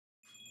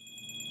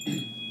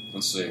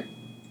Let's see.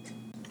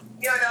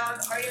 Yo, dog,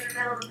 are you in the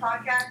middle of the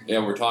podcast?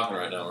 Yeah, we're talking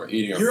right now. We're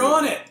eating our You're food.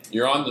 on it.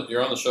 You're on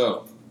the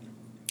show.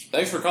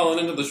 Thanks for calling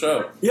into the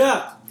show.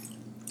 Yeah.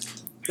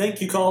 Thank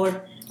you,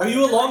 caller. Are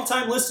you a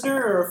long-time listener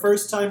or a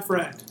first-time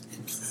friend?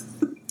 This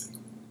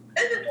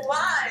is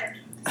live.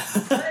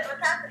 What's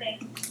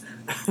happening?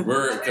 Have we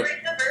reached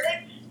the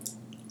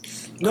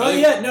verdict? Not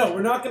yet. No,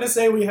 we're not going to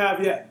say we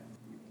have yet.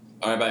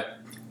 All right, bye.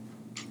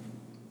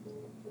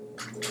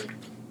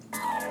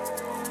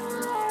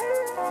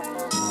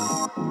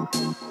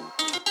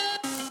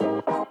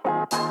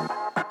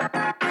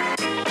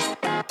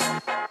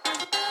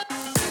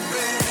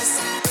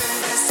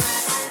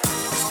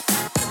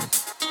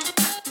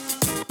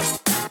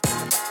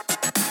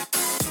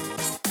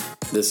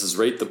 This is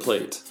Rate the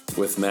Plate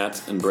with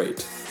Matt and Brait.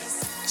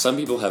 Some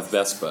people have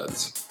best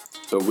buds,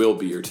 but we'll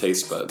be your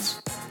taste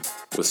buds.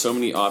 With so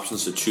many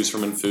options to choose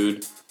from in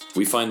food,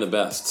 we find the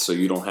best so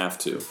you don't have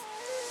to.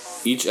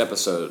 Each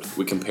episode,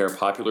 we compare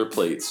popular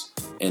plates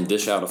and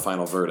dish out a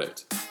final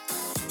verdict.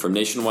 From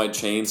nationwide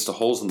chains to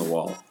holes in the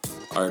wall,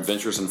 our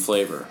adventures in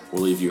flavor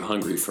will leave you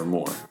hungry for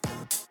more.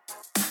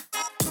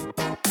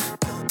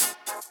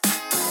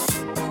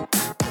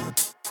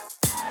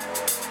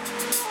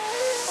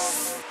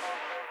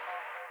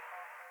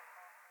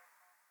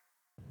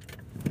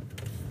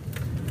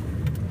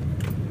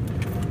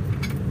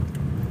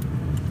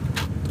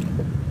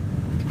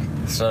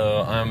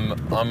 So I'm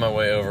on my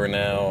way over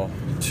now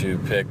to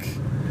pick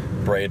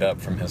Brait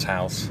up from his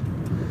house,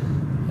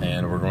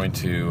 and we're going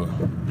to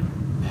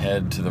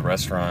head to the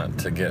restaurant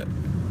to get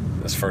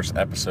this first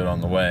episode on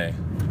the way.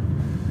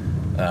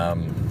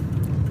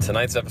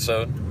 Tonight's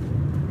episode,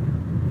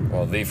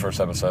 well, the first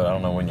episode, I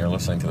don't know when you're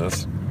listening to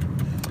this,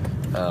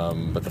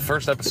 but the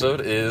first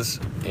episode is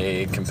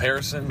a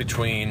comparison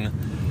between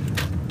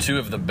two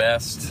of the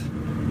best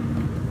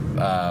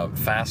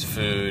fast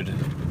food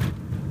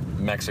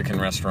Mexican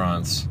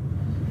restaurants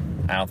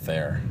out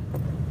there,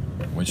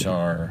 which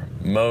are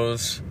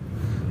Moe's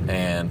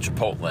and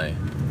Chipotle.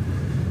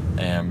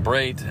 And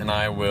Brait and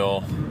I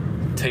will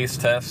taste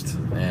test,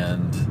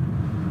 and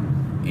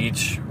we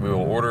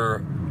will order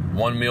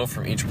one meal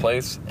from each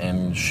place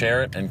and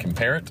share it and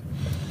compare it,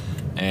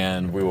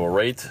 and we will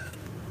rate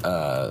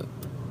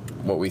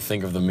what we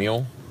think of the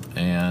meal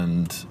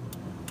and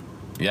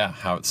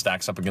how it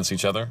stacks up against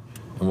each other,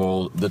 and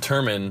we'll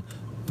determine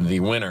the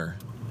winner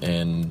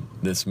in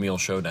this meal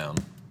showdown.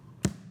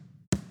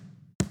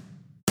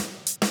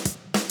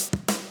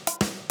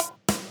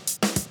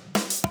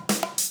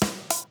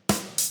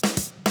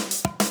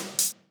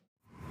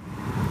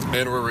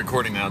 And we're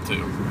recording now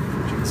too.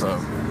 So.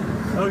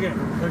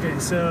 Okay,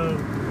 so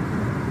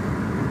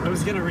I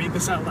was going to read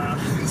this out loud.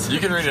 You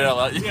can read it out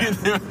loud. You can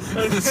do it.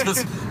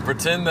 Just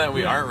pretend that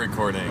we aren't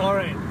recording. All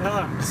right.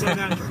 So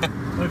natural.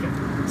 Okay.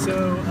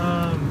 So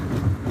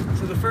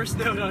the first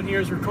note on here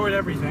is record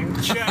everything.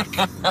 Check.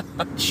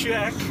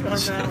 Check on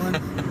that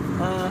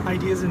one.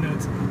 Ideas and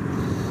notes.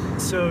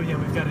 So,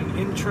 we've got an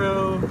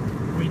intro.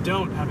 We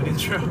don't have an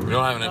intro. We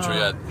don't have an intro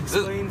yet.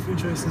 Explain food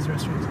choices,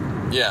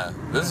 restaurants. Yeah,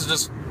 this is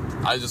just,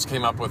 I just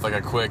came up with like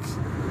a quick,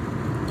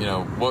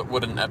 what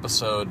would an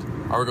episode,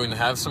 are we going to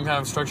have some kind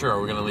of structure, or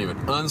are we going to leave it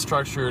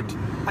unstructured?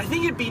 I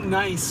think it'd be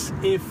nice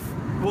if,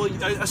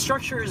 a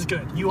structure is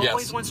good. You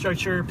always want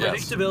structure,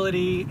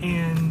 predictability,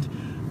 and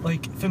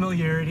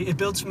familiarity. It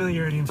builds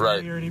familiarity, and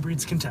familiarity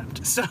breeds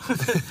contempt. So,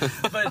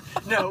 but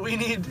no, you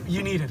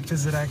need it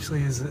because it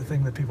actually is a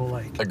thing that people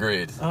like.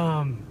 Agreed.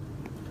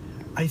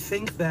 I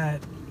think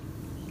that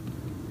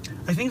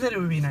it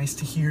would be nice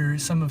to hear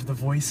some of the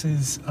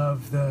voices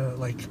of the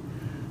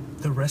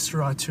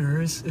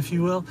restaurateurs, if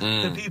you will,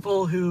 the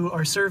people who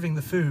are serving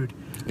the food.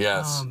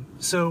 Yes.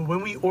 So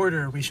when we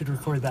order, we should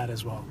record that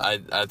as well.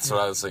 That's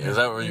what I was thinking. Is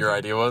that what your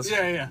idea was?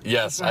 Yeah.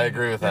 Yes, I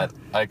agree with that.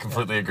 I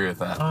completely agree with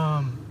that.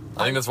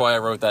 I think that's why I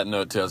wrote that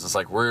note too. I was just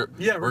like, we're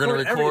going to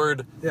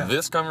record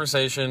this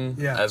conversation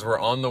as we're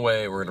on the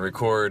way. We're going to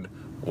record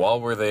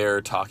while we're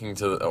there,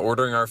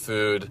 ordering our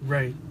food.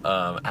 Right.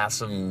 Ask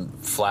them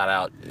flat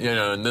out.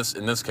 In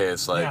this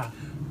case,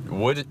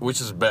 which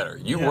is better?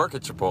 You work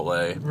at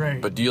Chipotle, right?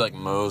 But do you like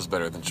Moe's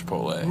better than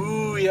Chipotle?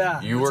 Ooh,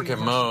 yeah. You work at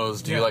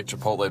Moe's. Do you like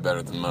Chipotle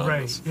better than Moe's?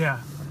 Right.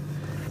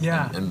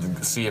 Yeah.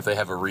 And see if they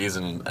have a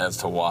reason as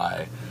to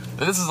why.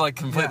 This is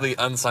completely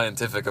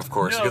unscientific, of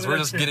course, because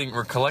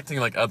we're collecting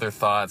other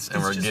thoughts,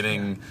 and we're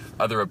getting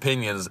other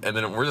opinions, and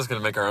then we're just going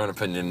to make our own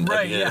opinion.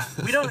 Right, yeah.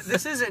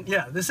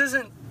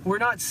 We're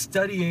not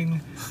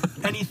studying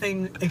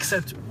anything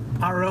except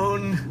our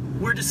own,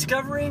 we're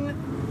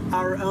discovering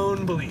our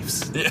own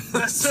beliefs. Yeah.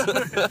 That's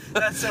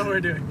what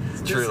we're doing.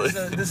 Truly.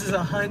 This is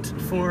a hunt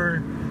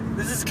for,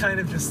 this is kind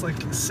of just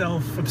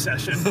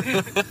self-obsession.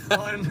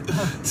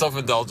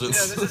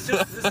 Self-indulgence. Yeah, this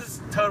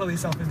is totally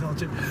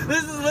self-indulgent.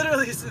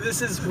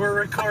 We're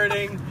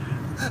recording.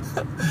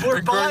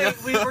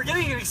 We're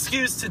getting an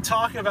excuse to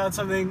talk about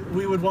something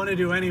we would want to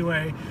do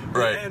anyway.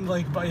 Right. And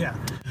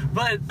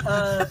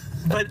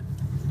but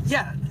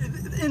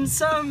in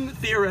some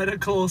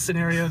theoretical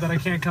scenario that I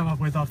can't come up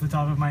with off the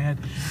top of my head,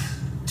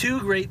 two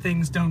great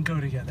things don't go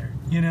together,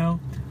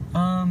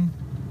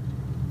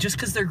 just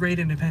because they're great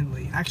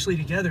independently, actually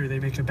together they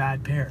make a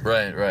bad pair.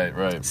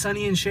 Right.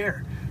 Sonny and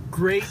Cher,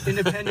 great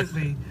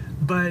independently,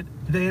 but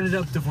they ended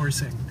up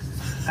divorcing,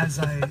 as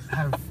I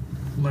have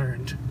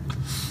learned.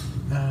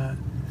 But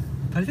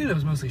I think that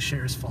was mostly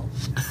Cher's fault.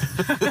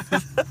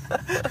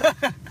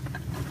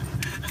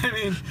 I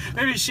mean,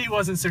 maybe she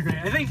wasn't so great.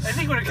 I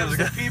think when it comes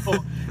to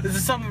people, this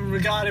is something we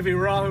gotta be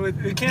wrong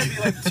with. It can't be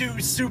like two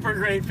super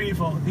great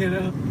people, you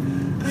know?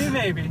 I mean,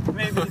 maybe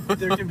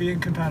there can be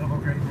incompatible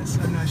greatness.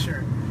 I'm not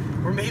sure.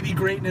 Or maybe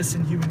greatness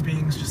in human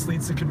beings just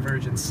leads to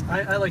convergence.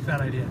 I like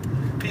that idea.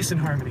 Peace and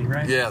harmony,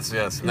 right? Yes.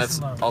 And that's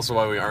also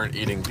why we aren't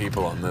eating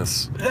people on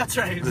this. That's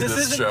right.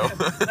 This show.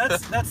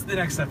 That's the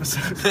next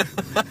episode.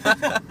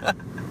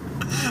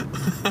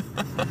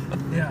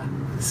 Yeah.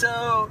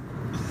 So.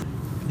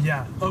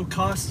 Yeah. Oh,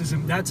 cost is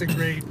that's a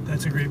great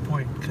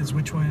point, because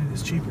which one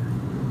is cheaper?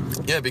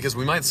 Yeah, because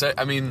we might say.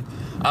 I mean,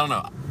 I don't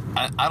know.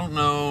 I don't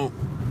know.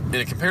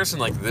 In a comparison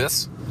like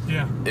this.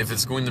 Yeah. If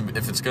it's going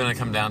to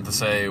come down to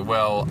say,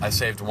 well, I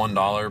saved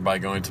 $1 by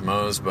going to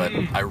Moe's, but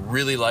I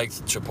really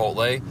liked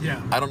Chipotle.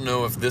 Yeah. I don't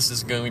know if this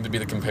is going to be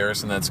the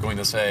comparison that's going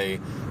to say,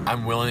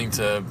 I'm willing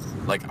to,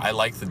 like, I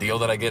like the deal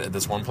that I get at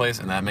this one place,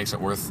 and that makes it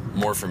worth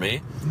more for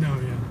me. No,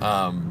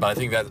 yeah. But I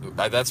think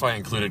that's why I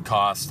included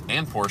cost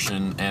and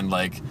portion, and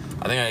like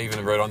I think I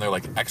even wrote on there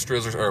like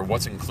extras or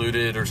what's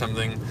included or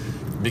something,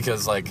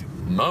 because like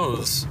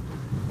Moe's,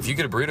 if you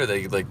get a burrito,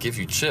 they like give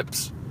you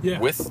chips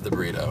with the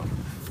burrito.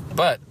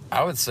 But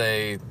I would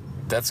say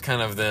that's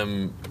kind of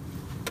them.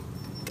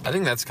 I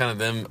think that's kind of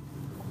them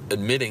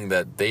admitting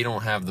that they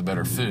don't have the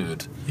better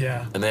food.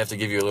 Yeah. And they have to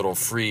give you a little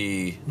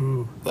free,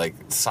 like,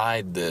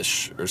 side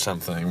dish or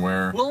something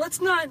where. Well,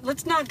 let's not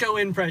go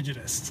in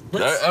prejudiced.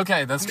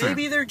 Okay, that's true.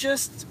 Maybe they're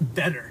just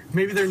better.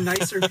 Maybe they're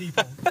nicer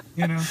people.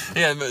 You know.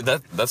 Yeah,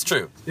 that's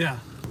true. Yeah.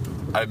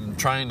 I'm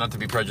trying not to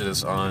be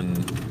prejudiced on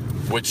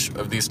which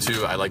of these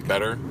two I like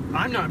better.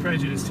 I'm not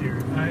prejudiced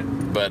here.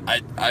 But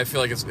I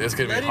feel like it's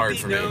going to be hard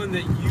for me. Let it be known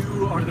that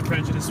you are the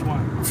prejudiced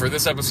one. For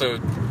this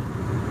episode,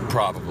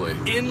 probably.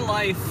 In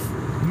life,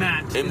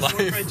 Matt is more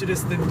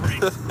prejudiced than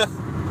Brink.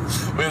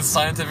 It's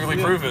scientifically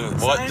proven.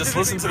 Well, just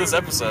listen to this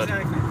episode.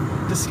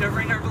 Exactly.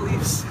 Discovering our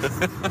beliefs.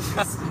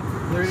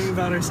 Learning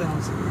about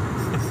ourselves.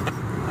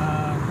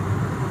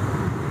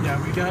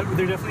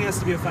 There definitely has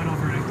to be a final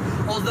verdict.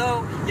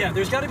 Although,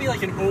 there's got to be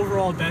like an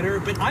overall better,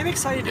 but I'm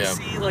excited to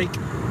see like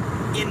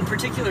in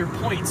particular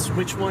points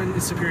which one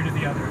is superior to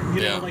the other.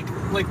 You know,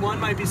 like one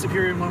might be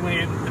superior in one way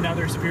and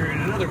another superior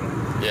in another way.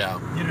 Yeah.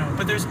 You know,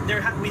 but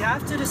we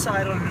have to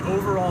decide on an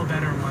overall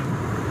better one.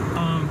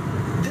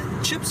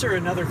 Chips are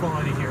another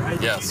quality here.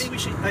 Yes. Do you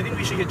think I think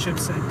we should get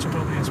chips at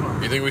Chipotle as well.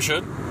 You think we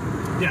should?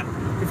 Yeah.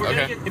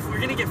 If we're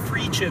gonna get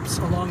free chips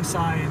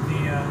alongside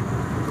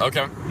the.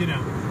 Okay. You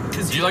know.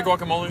 Do you like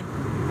guacamole?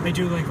 I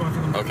do like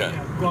guacamole. Okay.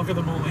 Yeah,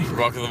 guacamole.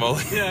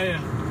 Guacamole? Yeah.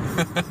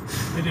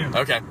 I do.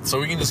 Okay, so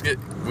we can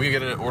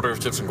get an order of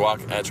chips and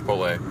guac at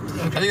Chipotle.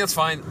 Okay. I think that's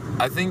fine.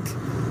 I think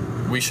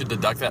we should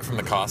deduct that from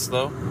the cost,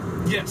 though.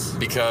 Yes.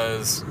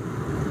 Because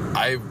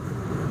I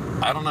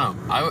don't know.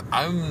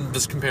 I'm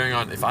just comparing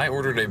on if I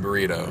ordered a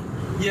burrito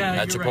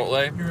at Chipotle.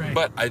 Right. You're right.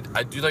 But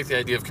I do like the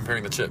idea of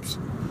comparing the chips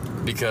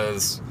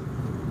because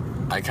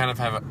I kind of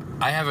have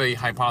a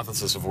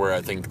hypothesis of where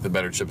I think the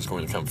better chip is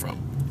going to come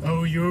from.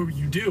 Oh, you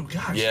do?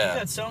 Gosh, you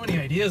got so many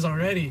ideas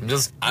already.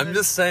 I'm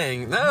just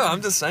saying.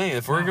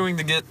 If we're going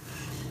to get,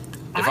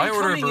 if I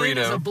order a burrito, coming in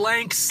as a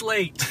blank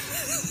slate.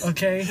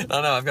 Okay.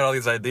 No, I've got all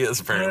these ideas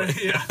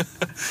apparently.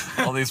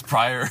 All these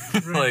prior,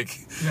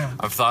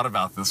 I've thought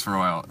about this for a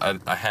while.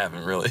 I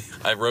haven't really.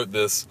 I wrote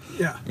this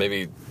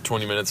maybe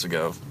 20 minutes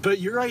ago. But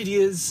your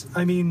ideas,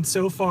 I mean,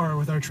 so far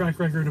with our track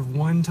record of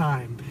one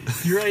time,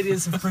 your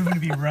ideas have proven to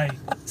be right.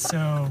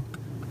 So.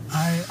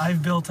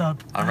 I've built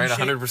up. I'm right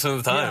 100%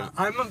 of the time.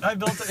 Yeah, I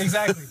built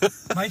exactly.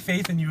 My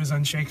faith in you is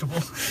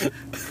unshakable.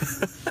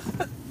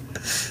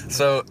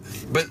 So,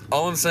 but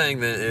all I'm saying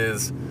then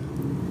is,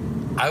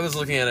 I was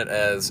looking at it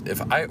as if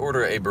I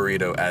order a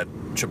burrito at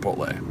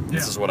Chipotle,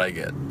 this is what I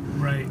get.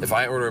 Right. If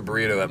I order a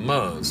burrito at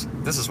Moe's,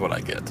 this is what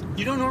I get.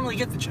 You don't normally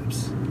get the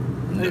chips.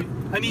 No.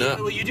 I mean,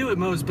 well, you do at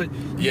Moe's, but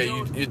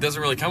it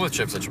doesn't really come with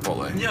chips at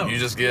Chipotle. No. You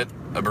just get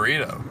a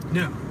burrito.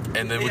 No.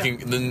 And then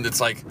then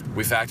it's like,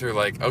 we factor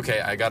like, okay,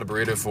 I got a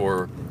burrito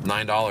for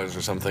 $9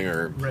 or something,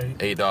 or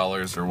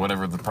 $8 or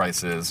whatever the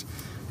price is.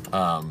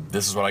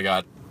 This is what I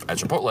got at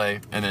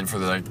Chipotle, and then for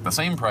the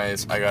same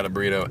price, I got a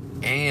burrito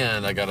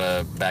and I got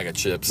a bag of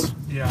chips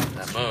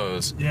at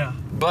Moe's. Yeah.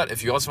 But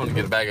if you also want to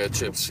get a bag of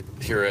chips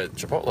here at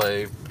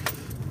Chipotle,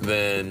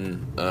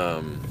 then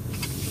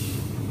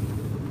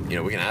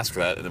we can ask for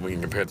that, and then we can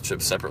compare the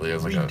chips separately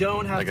as a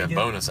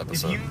bonus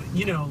episode.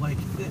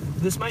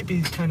 This might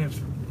be kind of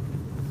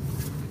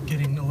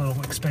getting a little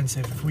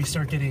expensive if we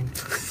start getting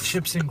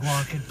chips and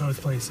guac at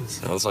both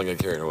places. No, let's not get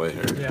carried away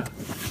here. Yeah.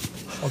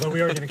 Although we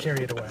are going to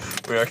carry it away.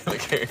 We are going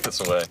to carry this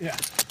away. Yeah.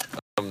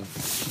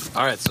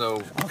 All right,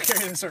 so... I'll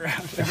carry this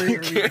around every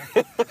year we go.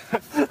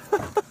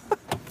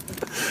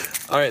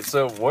 All right,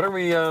 so what are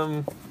we...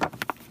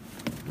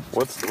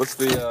 What's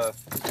the...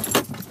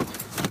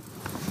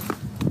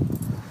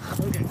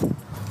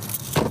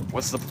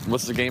 what's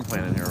the game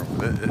plan in here?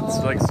 It's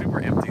like super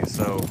empty,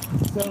 so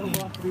we'll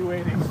have to be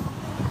waiting.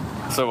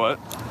 So what?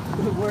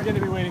 We're going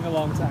to be waiting a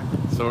long time.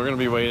 So we're going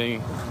to be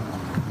waiting.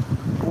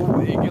 Well,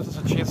 it gives us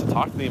a chance to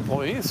talk to the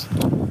employees.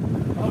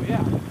 Oh,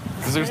 yeah.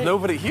 Because there's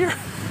nobody here.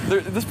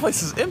 This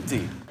place is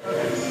empty.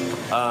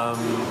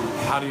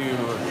 How do you...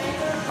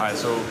 Alright,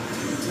 so...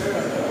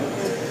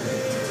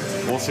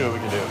 We'll see what we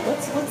can do.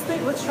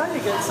 Let's try to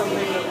get something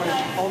that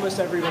like almost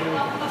everybody would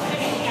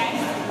get.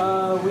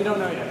 We don't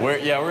know yet.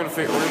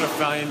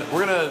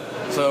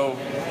 So,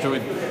 should we...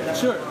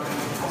 Sure.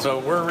 So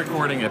we're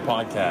recording a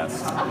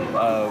podcast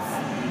of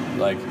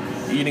like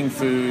eating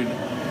food,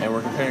 and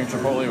we're comparing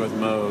Chipotle with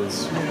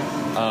Moe's.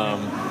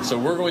 So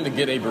we're going to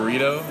get a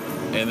burrito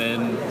and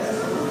then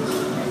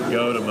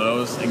go to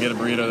Moe's and get a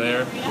burrito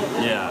there.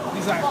 Yeah.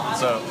 Exactly.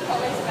 So.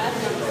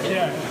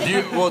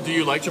 Yeah. Do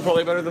you like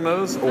Chipotle better than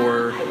Moe's,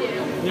 or?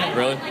 Yeah.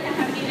 Really?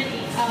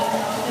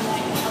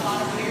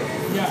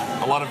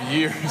 Yeah. A lot of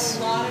years.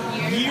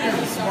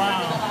 Years.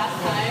 Wow.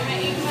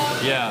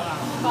 Yeah.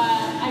 But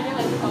I really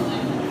like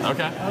Chipotle.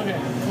 Okay,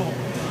 cool.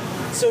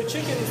 So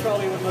chicken is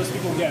probably what most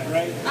people get,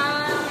 right?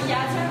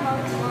 Yeah, it's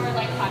more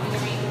like popular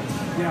meat.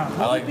 Yeah.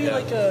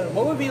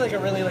 What would be like a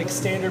really like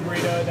standard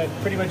burrito that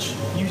pretty much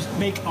you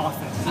make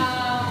often?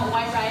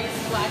 White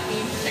rice, black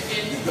beans,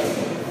 chicken.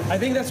 I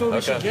think that's what we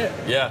should get.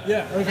 Yeah.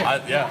 Yeah. Okay.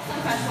 Yeah.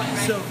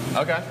 So.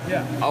 Okay.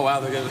 Yeah. Oh wow,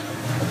 they're getting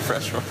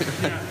fresh one.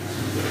 Yeah.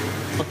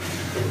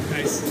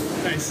 Nice.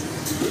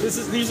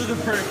 These are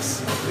the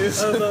perks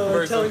of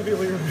telling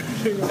people you're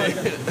doing the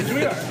podcast.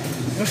 We are.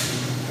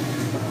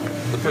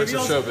 The perks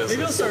of show business.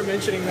 Maybe I'll start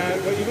mentioning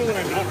that, but even when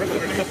I'm not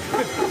recording.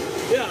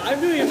 Yeah, I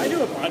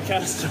do a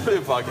podcast. I do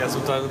a podcast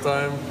from time to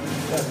time.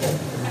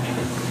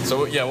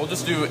 So yeah, we'll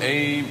just do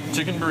a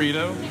chicken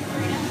burrito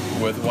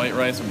with white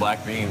rice and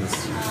black beans.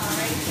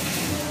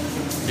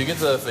 Do you get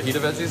the fajita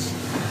veggies?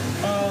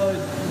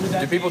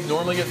 Do people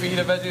normally get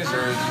fajita veggies,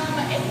 or?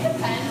 It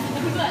depends. The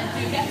people that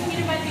do get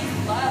fajita veggies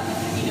love the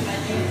fajita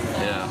veggies.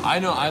 So. Yeah, I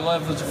know. I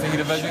love the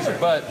fajita veggies,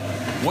 but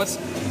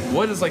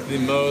what is like the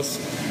most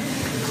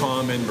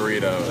common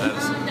burrito?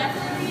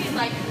 Definitely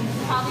like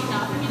probably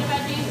not fajita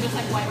veggies, just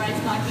like white rice,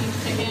 black beans,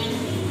 chicken,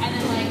 and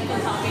then like the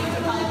toppings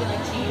would probably be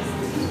like cheese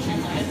and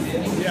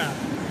lettuce. Yeah.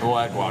 We'll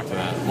add guac to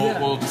that.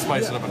 We'll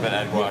spice it up a bit.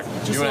 Add guac.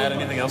 Do you want to add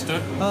anything else to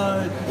it?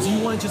 Do you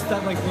want just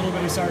that like little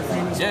bit of sour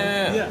cream as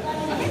well?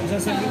 Yeah. Is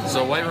that something?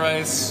 So white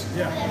rice.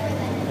 Yeah.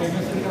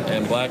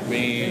 And black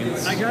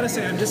beans. I gotta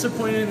say, I'm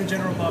disappointed in the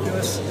general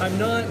populace. I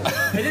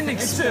didn't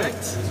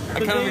expect. I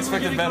kind of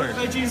expected better.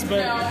 Veggies, but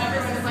No,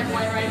 everyone is like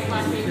white rice,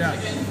 black beans,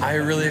 chicken. I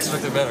really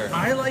expected better.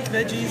 I like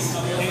veggies,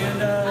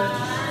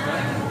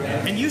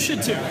 and you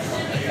should too.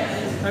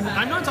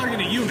 I'm not talking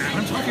to you, man.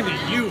 I'm talking to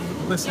you,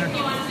 listener.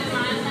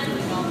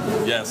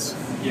 Yes.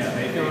 A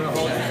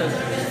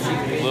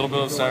little bit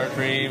of sour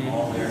cream,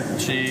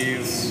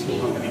 cheese,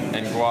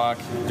 and guac.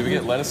 Do we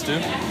get lettuce too?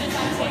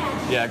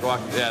 Yeah,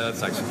 guac. Yeah,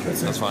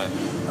 that's fine.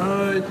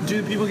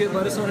 Do people get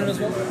lettuce on it as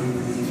well?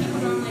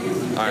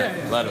 All right,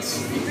 Yeah.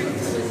 lettuce.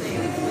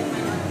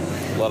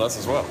 Lettuce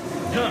as well.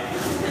 Huh.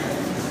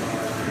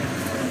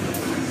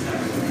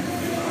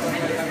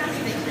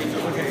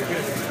 Okay,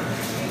 good.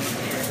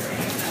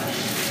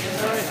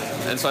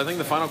 And so I think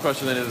the final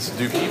question then is,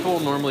 do people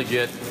normally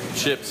get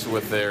chips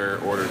with their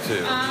order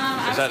too?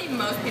 I would say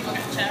most people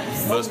get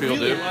chips. Most people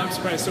do? I'm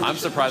surprised. So I'm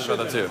surprised about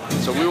that too.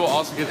 So we will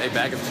also get a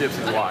bag of chips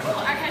and guac.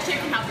 Our cashier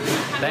can help you.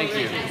 Thank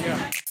you.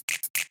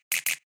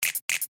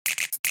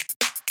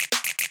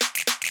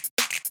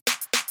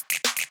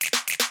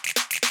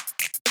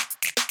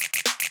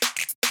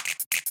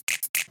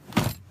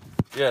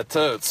 Yeah,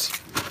 totes.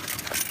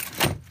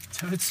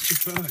 Totes to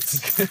boats.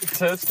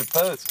 Totes to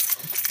boats.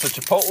 So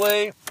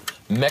Chipotle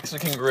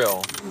Mexican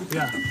Grill.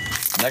 Yeah.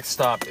 Next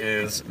stop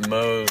is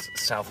Moe's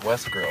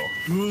Southwest Grill.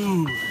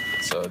 Ooh.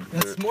 So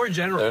That's more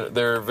general.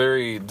 They're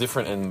very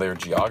different in their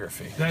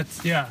geography.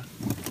 That's, yeah.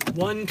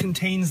 One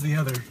contains the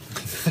other.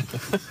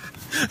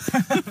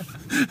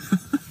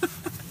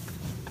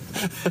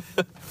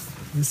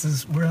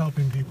 We're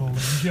helping people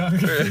with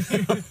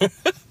geography.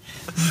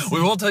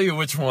 We won't tell you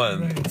which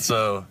one. Right.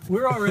 So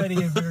we're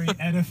already a very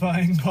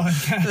edifying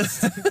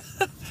podcast.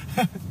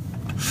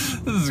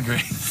 This is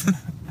great.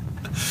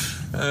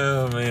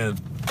 Oh man.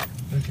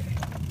 Okay.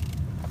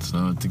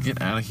 So to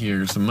get out of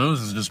here, so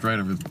Moe's is just right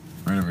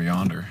over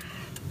yonder.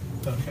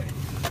 Okay.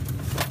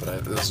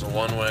 But this is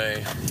one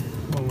way.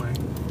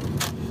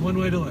 One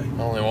way delay.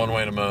 Only one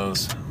way to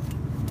Moe's.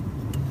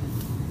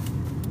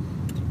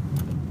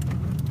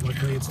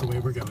 Luckily, it's the way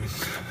we're going.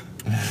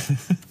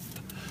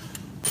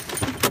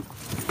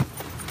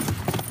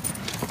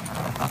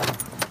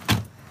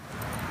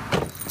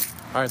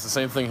 All right, it's the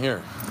same thing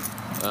here.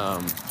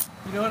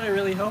 You know what I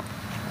really hope?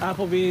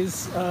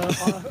 Applebee's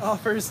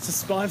offers to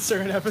sponsor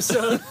an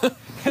episode,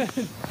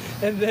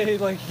 and they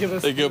give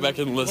us. They go back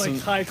and listen.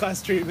 High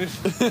class treatment.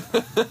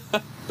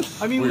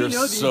 I mean, we know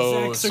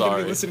the execs are going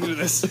to be listening to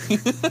this.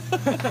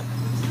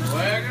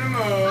 Welcome to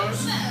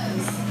Moe's.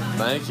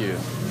 Thank you.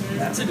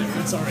 That's a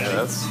difference already.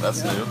 Yeah,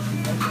 that's new.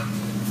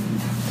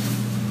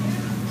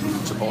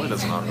 Chipotle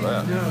doesn't offer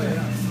that. No,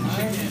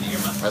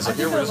 yeah. Alright, so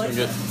here we're just gonna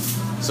get.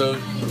 So,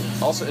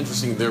 also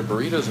interesting, their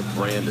burritos are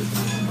branded,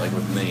 like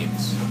with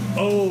names.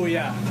 Oh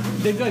yeah,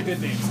 they've got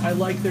good names. I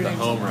like their The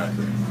names. home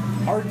record.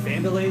 Art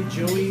Vandalay,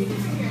 Joey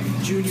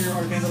Jr.,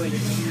 Art Vandalay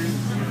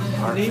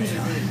Jr. The names are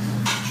good.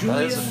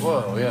 That is, Julia,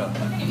 whoa, yeah.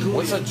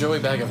 What's that Joey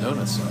bag of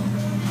donuts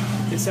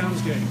though? it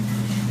sounds good.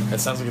 It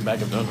sounds like a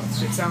bag of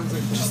donuts. It sounds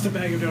like just a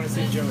bag of donuts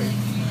named Joey.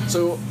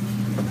 So,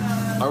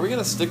 are we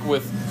gonna stick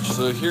with?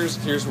 So here's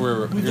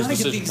where We here's gotta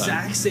get the decision time.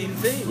 exact same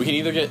thing. We can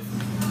either get,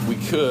 we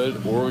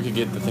could, or we could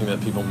get the thing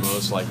that people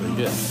most likely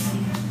get.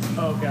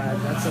 Oh god,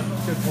 that's a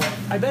good point.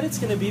 I bet it's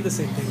gonna be the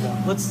same thing though.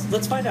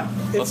 Let's find out.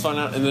 Let's find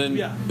out, and then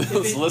Yeah.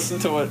 let's listen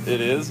to what it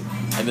is,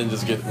 and then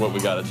just get what we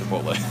got at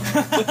Chipotle.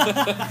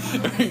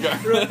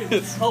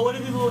 Regardless. Oh, what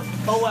do people?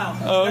 Oh wow,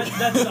 Oh,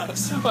 that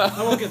sucks.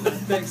 I won't get that.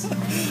 Thanks.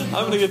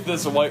 I'm gonna get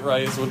this white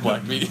rice with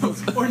black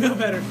beans. Or no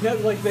better. No,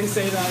 like they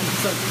say that, and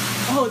it's like,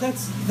 oh,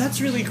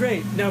 that's really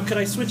great. Now, could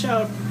I switch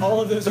out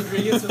all of those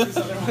ingredients with these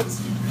other ones?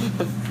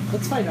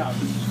 Let's find out.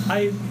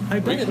 I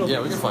bet it'll.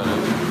 Yeah, we can find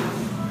out.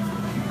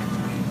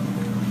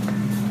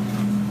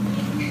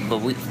 But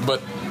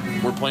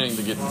we're planning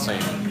to get the same.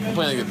 We're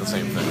planning to get the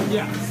same thing.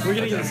 Yeah, we're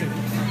gonna get the same.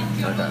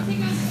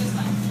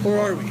 Okay. Or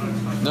are we?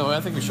 No,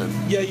 I think we should.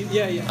 Yeah. I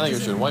think we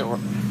should.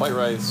 White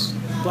rice,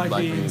 Black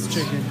beans,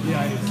 chicken.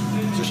 Yeah.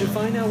 We should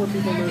find out what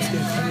people most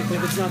get. And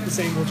if it's not the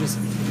same, we'll just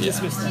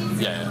dismiss that.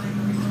 Yeah.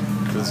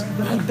 'Cause,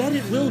 But I bet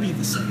it will be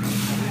the same.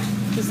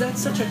 Because that's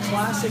such a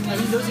classic. I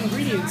mean, those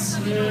ingredients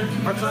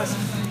are classic.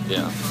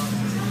 yeah.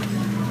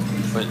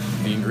 But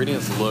the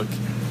ingredients look,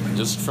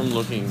 just from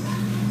looking.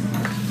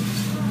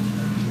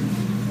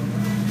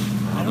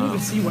 I don't even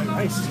see white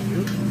rice, do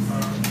you?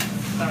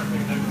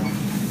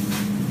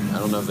 I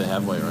don't know if they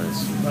have white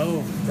rice.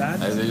 Oh, that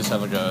They just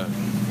have like a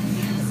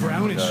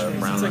brownish.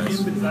 brown it's rice.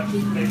 Like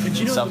and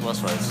you know,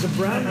 Southwest rice. the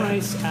brown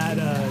rice at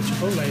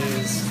Chipotle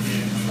is.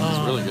 It's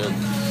really good.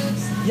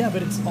 Yeah,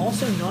 but it's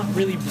also not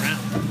really brown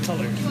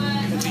colored,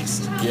 at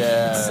least.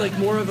 Yeah. It's like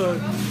more of a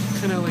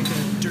kind of like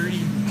a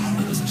dirty.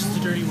 It's just a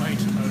dirty white.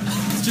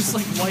 It's just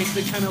like white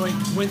that kind of like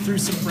went through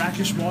some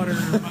brackish water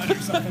or mud or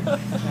something.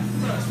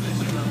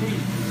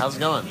 How's it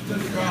going?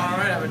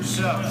 Alright, how about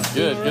yourself?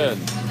 Good.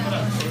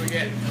 What do we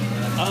get?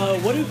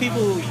 What do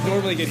people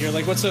normally get here?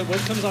 Like, what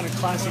comes on a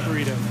classic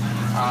burrito?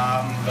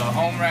 The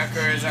home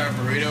wrecker is our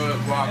burrito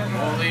with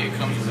guacamole. It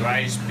comes with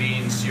rice,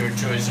 beans, your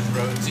choice of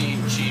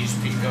protein, cheese,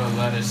 pico,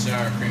 lettuce,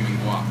 sour cream, and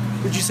guac.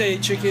 Would you say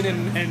chicken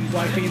and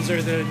black beans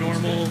are the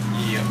normal?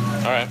 Yep.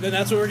 All right. Then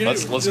that's what we're gonna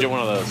do. Let's get one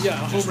of those. Yeah,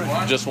 a home wrecker.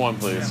 one? Just one,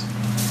 please.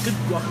 Good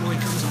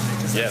guacamole comes on it.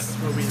 'Cause Yeah. that's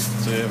what we.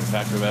 So yeah,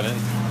 factor that in.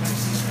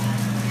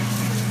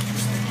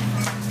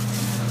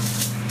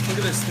 Look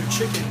at this. Their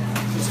chicken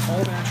is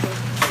all natural,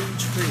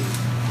 cage-free,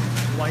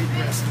 white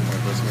breast,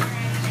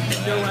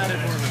 no added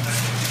hormones.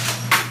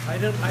 I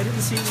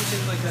didn't see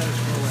anything like that at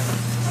Chipotle.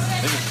 I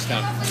think it's just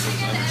kind of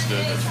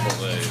understood that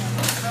Chipotle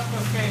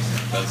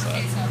does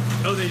that.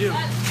 Oh, they do. I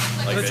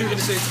Like thought you were they going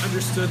to say it's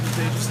understood that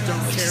they just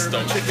don't care just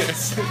about don't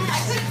chickens.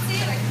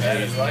 That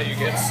is why you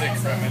get sick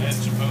from it at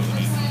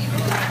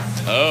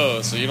Chipotle.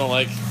 Oh, so you don't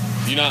like,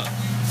 you not,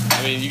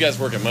 I mean, you guys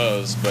work at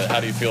Moe's, but how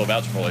do you feel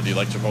about Chipotle? Do you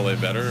like Chipotle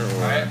better,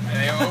 or?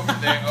 They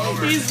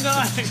over. He's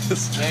not.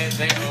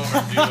 They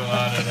overdo a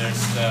lot of their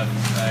stuff.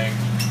 Like,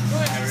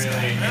 I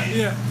really hate.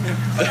 Yeah.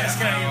 That's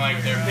kind of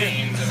like their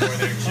beans or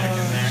their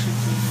chicken there.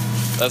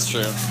 That's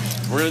true.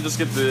 We're gonna just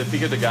get the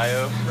pico de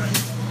gallo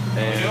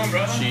and doing,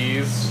 brother?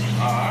 cheese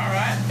Oh,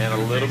 alright. and a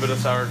little bit of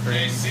sour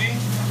cream. JC,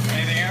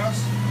 anything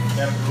else?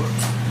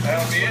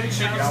 That'll be it.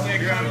 Chicken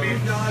stick, ground beef.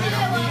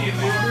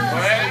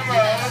 Whatever.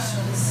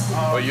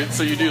 Well,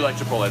 so you do like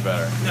Chipotle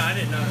better? No, I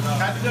didn't know.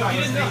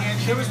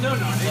 There was no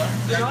nodding.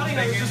 The nodding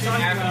I was just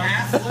talking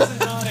about wasn't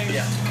nodding.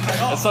 Yeah.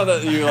 It's not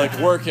that you like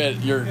work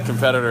at your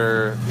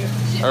competitor.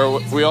 Or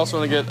we also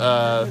want to get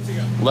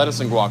lettuce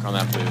and guac on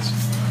that, please.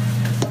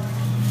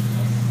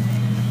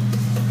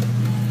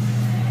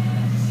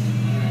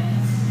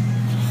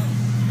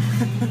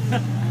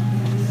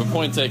 But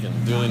point taken.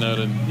 Duly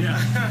noted. Yeah.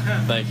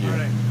 Thank you. All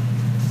right.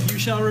 You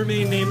shall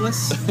remain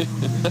nameless.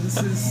 This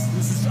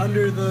is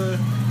under the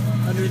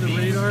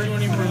radar.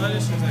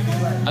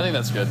 I think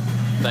that's good.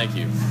 Thank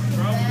you. Is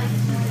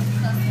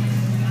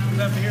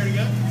that for here to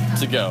go?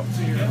 To go.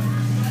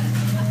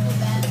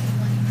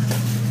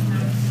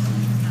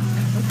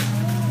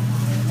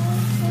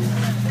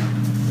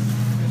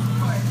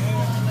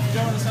 You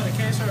want us on a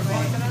case or a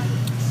block tonight?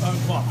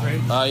 Guac,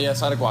 right? Yeah,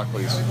 side of guac,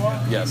 please.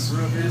 Yes.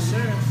 Yes,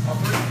 sir.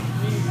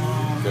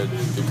 Good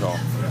call.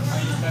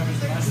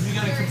 You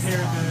gotta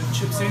compare the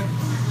chips in. Did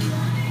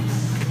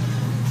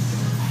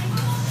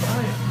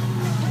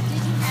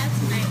you add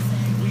some ice?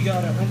 We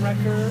got a home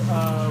wrecker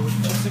with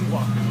chips and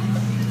guac.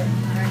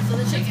 Alright, so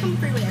the chips come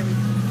free with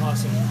everything.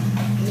 Awesome.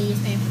 And then you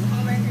just pay for the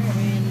home wrecker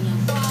and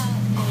guac.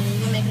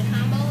 And you make a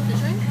combo with the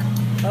drink?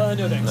 No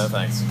thanks. No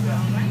thanks.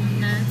 Alright.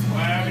 Nice.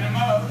 Welcome to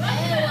Mo.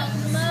 Hey,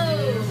 welcome to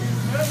Moe's.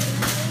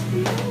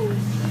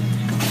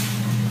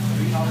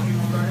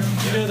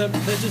 Yeah, You know,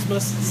 that just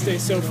must stay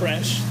so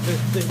fresh.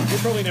 They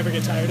probably never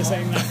get tired of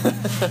saying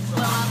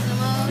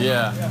that.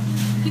 Yeah.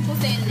 People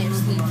say in their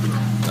sleep.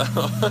 I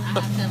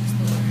have them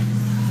stories.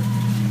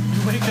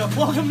 Wake up,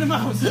 welcome to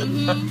Mouse. It's gonna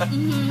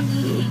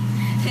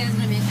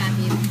make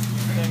happy.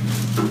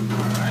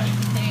 Alright.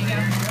 There you go.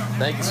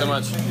 Thank you so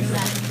much.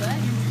 That's good.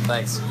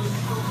 Thanks.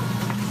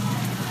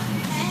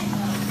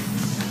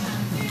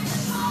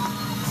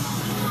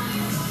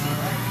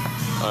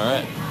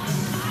 Alright.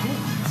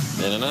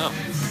 In and out.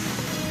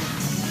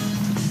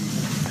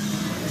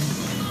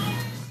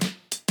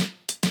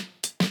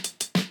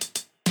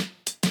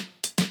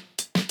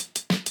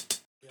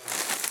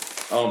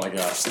 Oh my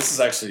gosh, this is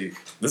actually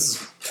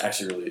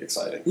really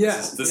exciting. Yeah,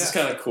 This is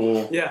kind of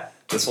cool. Yeah.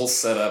 This whole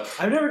setup.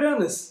 I've never done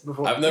this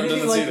before. I've never done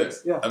this like either.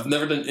 This. Yeah. I've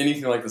never done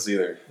anything like this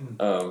either.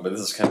 But this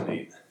is kind of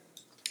neat.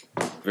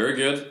 Very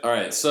good. All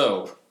right,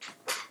 so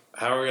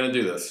how are we going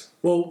to do this?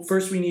 Well,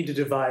 first we need to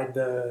divide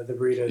the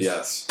burritos.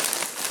 Yes.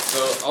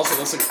 So also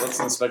let's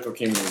inspect what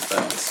came in these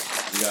bags.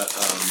 We got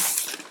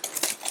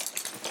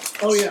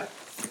Oh yeah.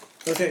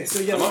 Okay, so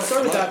yeah, let's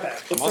start with that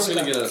bag. I'm also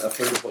going to get a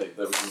third plate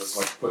that we can just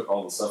like put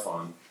all the stuff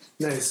on.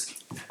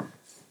 Nice.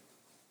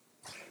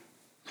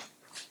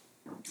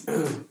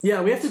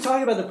 Yeah, we have to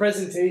talk about the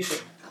presentation,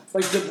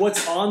 like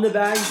what's on the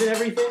bags and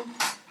everything.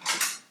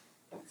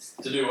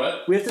 To do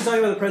what? We have to talk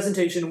about the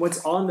presentation,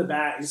 what's on the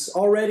bags.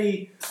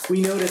 Already,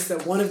 we noticed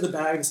that one of the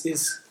bags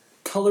is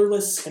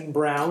colorless and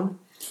brown,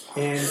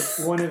 and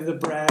one of the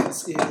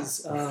bags is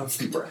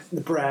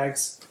the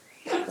brags.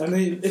 I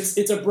mean, it's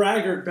a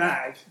braggart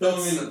bag.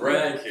 Don't mean to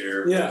brag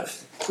here. Yeah,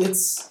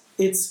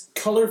 it's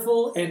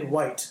colorful and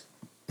white.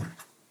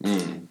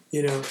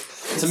 You know.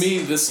 To me,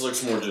 this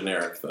looks more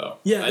generic, though.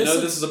 Yeah, I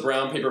know this is a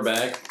brown paper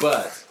bag,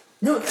 but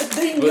no,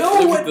 they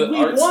know what the we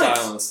art want.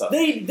 style and stuff.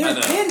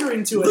 They're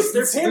pandering to us.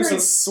 They're pandering. There's a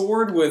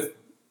sword with.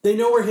 They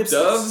know we're hipsters.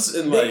 Doves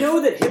and like. They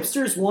know that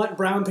hipsters want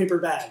brown paper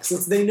bags.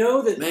 They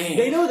know that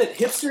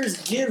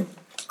hipsters give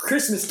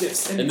Christmas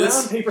gifts and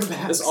brown paper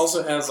bags. This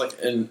also has like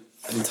an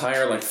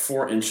entire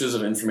 4 inches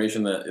of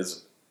information that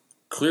is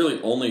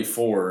clearly only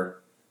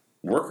for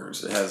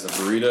workers. It has a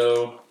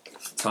burrito,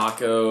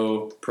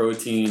 taco,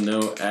 protein,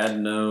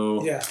 add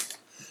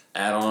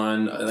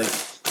on.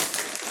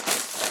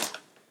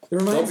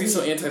 Don't be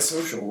so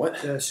antisocial.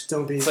 What? Yes,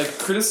 don't be. It's like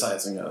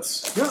criticizing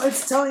us. No,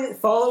 it's telling you,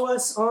 follow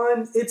us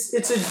on. It's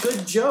a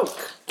good joke.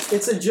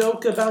 It's a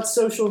joke about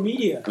social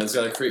media. And it's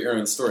got to create your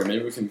own story.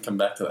 Maybe we can come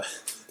back to that.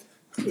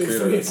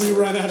 If we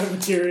run out of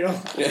material.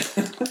 Yeah.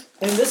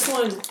 And this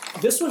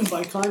one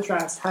by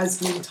contrast has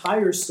the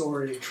entire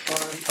story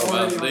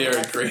on. They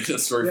already created a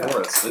story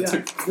for us. They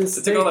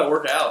took all that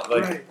work out.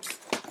 Right.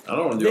 I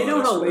don't want to do. They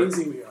know how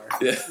lazy we are.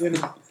 Yeah. You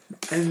know?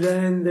 And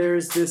then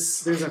there's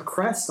a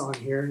crest on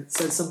here. It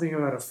says something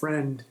about a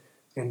friend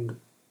and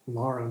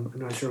Larum.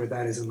 I'm not sure what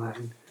that is in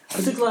Latin.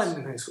 I took Latin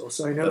in high school,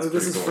 so I know that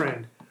this is cool.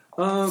 friend.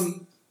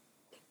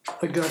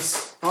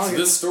 August. So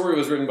this story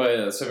was written by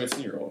a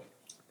 17-year-old.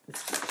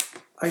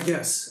 I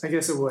guess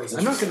it was.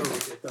 I'm not going to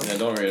read it though. Yeah,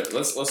 don't read it.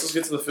 Let's just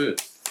get to the food.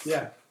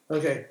 Yeah.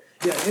 Okay.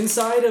 Yeah.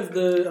 Inside of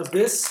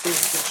this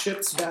is the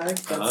chips bag.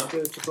 That's the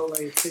Chipotle.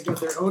 They got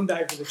their own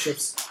bag for the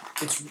chips.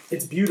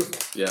 It's beautiful.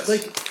 Yes.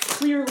 Like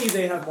clearly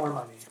they have more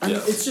money. I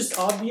mean, it's just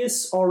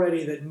obvious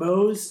already that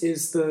Moe's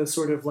is the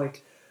sort of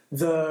like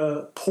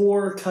the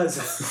poor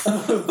cousin.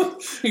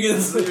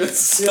 It's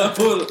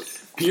so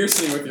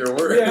piercing with your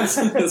words.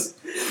 Yeah.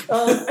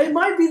 It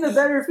might be the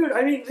better food.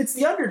 I mean, it's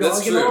the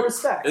underdog in all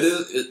respects. It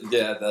is.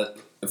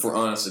 If we're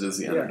honest, it is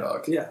the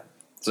underdog. Yeah.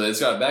 So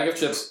it's got a bag of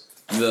chips.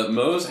 The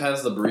Moe's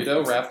has the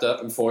burrito wrapped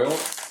up in foil.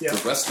 Yeah.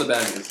 The rest of the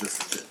bag is just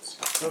the chips.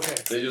 Okay.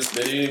 They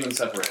didn't even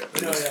separate it.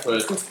 They just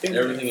put in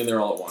everything in there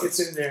all at once. It's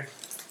in there.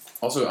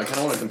 Also, I kind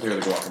of want to compare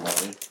the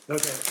guacamole.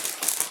 Okay.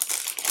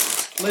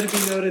 Let it be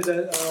noted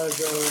that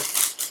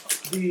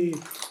the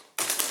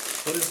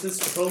what is this?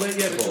 Chipotle?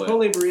 Yeah, the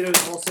Chipotle burrito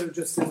is also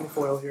just in the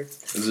foil here.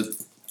 Is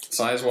it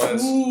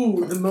size-wise?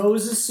 Ooh, the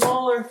Moe's is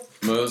smaller.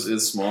 Moe's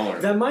is smaller.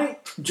 That might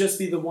just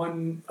be the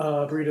one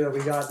burrito that we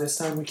got this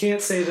time. We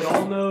can't say that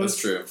all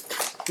Moe's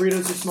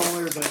burritos are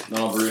smaller, but not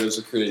all burritos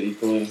are created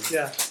equally.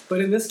 Yeah, but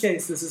in this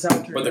case, this is how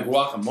it turned out. But the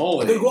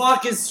guacamole. The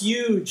guac is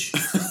huge.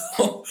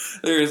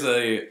 There is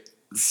a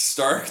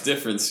stark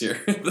difference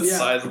here. The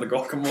size of the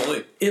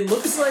guacamole. It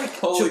looks like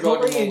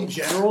Chipotle in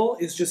general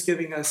is just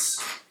giving us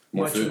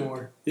much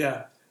more.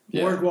 Yeah.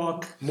 More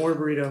guac, more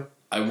burrito.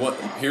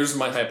 Here's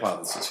my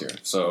hypothesis here.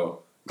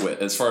 So,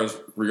 as far as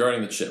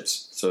regarding the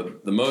chips, so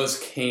the Moe's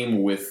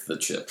came with the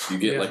chips. You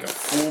get like a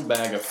full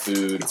bag of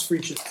food. It's free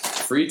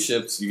chips. Free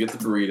chips. You get the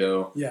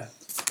burrito. Yeah.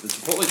 The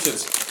Chipotle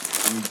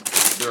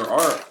chips. There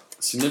are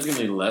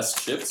significantly less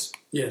chips.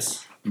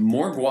 Yes.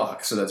 More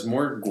guac. So that's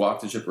more guac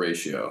to chip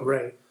ratio.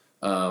 Right.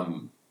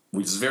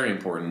 Which is very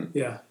important.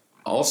 Yeah.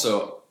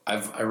 Also,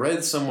 I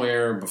read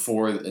somewhere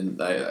before, and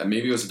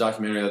maybe it was a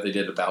documentary that they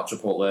did about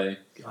Chipotle.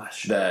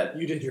 Gosh, that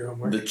you did your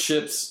homework. The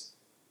chips,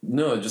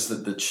 just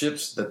that the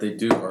chips that they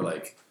do are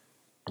like,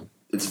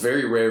 it's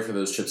very rare for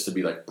those chips to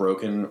be like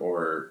broken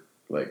or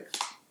like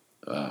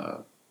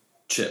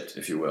chipped,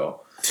 if you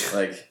will.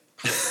 Like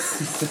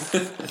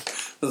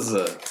This is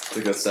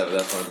a good step at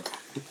that fun.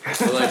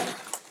 But like,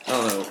 I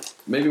don't know.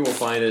 Maybe we'll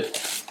find it.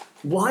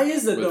 Why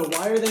is it though?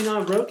 Why are they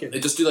not broken? They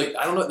just do like,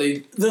 I don't know.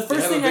 The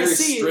first thing I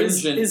see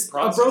is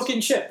a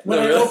broken chip when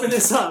I open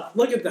this up.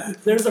 Look at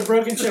that. There's a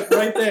broken chip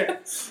right there.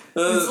 It's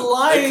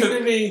lying to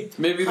me.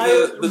 Maybe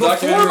the documentary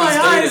was dated. Before my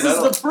eyes is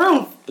the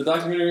proof. The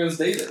documentary was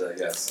dated, I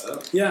guess.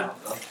 Yeah.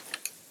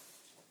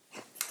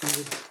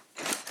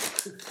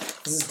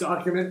 This is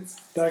document,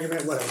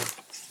 whatever.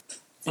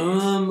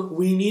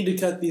 We need to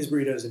cut these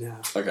burritos in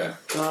half. Okay.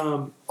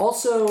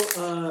 Also,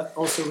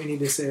 we need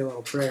to say a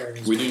little prayer.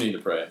 We do need to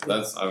pray.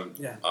 That's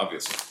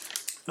obvious.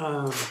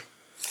 And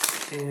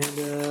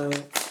I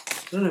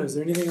don't know. Is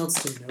there anything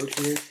else to note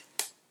here?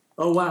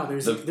 Oh wow,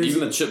 there's even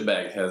the chip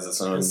bag has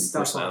its own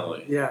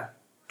personality. Yeah.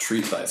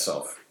 Treat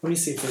thyself. Let me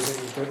see if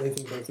there's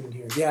anything broken in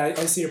here. Yeah,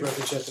 I see a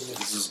broken chip in there.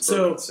 This is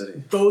broken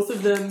city. Both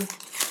of them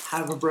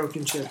have a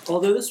broken chip.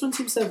 Although this one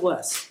seems to have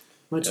less,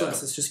 much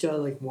less. It's just got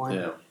like one.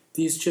 Yeah.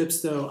 These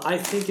chips, though, I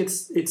think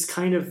it's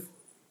kind of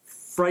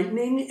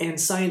frightening and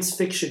science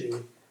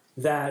fiction-y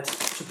that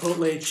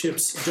Chipotle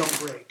chips don't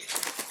break.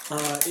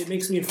 It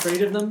makes me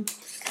afraid of them.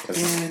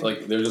 And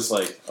like they're just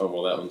like, oh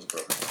well, that one's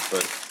broken.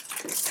 But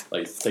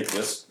like, take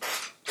this.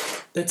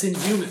 That's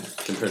inhuman.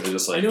 Compared to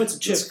just like, I know it's a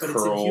chip, but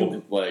curled, it's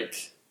inhuman.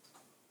 Like,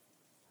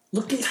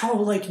 look at how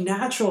like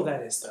natural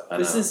that is, though.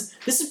 This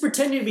is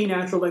pretending to be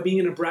natural by being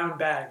in a brown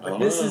bag, but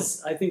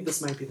I think this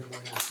might be the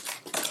more natural.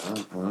 I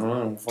don't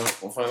know.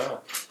 We'll find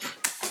out.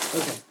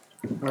 Okay.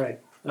 All right.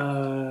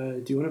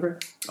 Do you want to pray?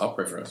 I'll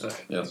pray for us.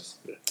 Okay. Yes.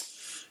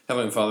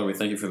 Heavenly Father, we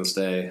thank you for this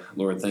day.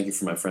 Lord, thank you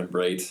for my friend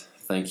Brait.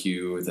 Thank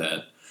you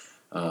that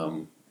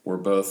we're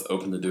both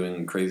open to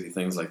doing crazy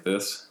things like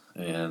this,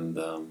 and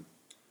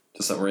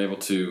just that we're able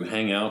to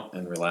hang out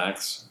and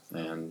relax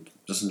and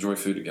just enjoy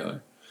food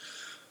together.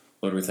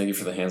 Lord, we thank you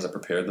for the hands that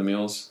prepared the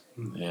meals,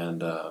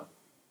 and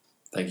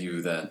thank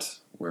you that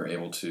we're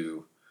able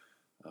to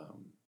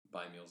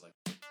buy meals like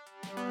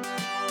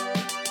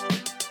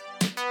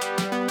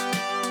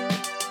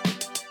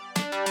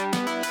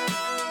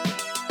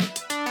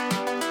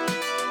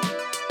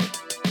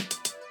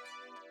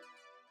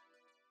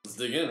Let's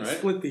dig in, right?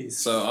 Split these.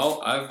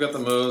 So I've got the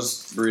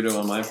Moe's burrito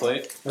on my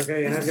plate.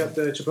 Okay, and I've got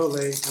the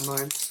Chipotle on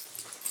mine.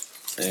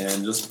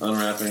 And just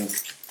unwrapping.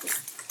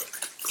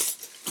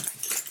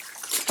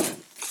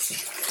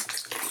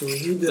 So we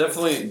need to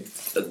definitely,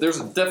 there's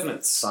a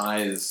definite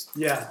size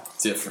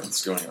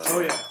difference going on.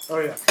 Oh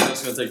yeah. I'm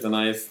just going to take the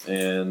knife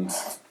and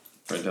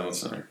right down the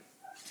center.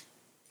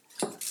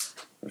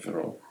 If it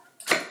roll.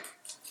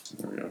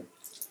 There we go.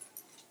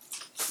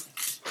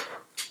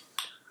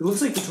 It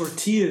looks like the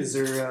tortillas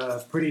are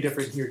pretty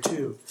different here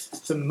too.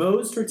 The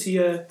Moe's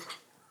tortilla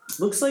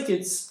looks like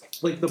it's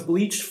like the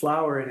bleached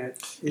flour in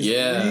it is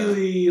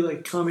really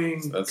like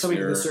coming to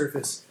the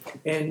surface.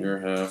 And your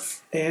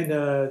half. And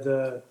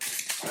the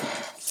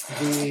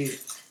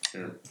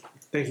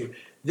thank you.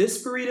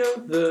 This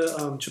burrito, the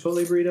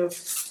Chipotle burrito,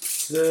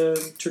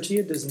 the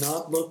tortilla does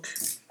not look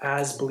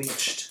as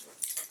bleached.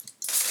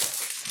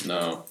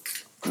 No.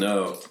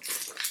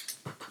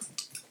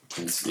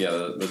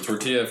 The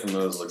tortilla from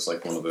those looks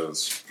like one of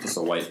those, just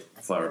a white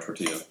flour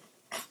tortilla.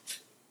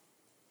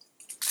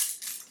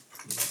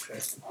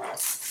 Okay.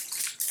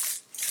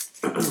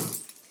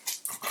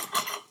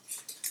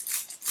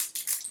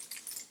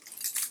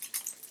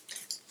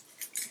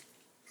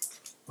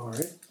 All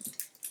right.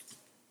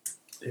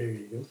 There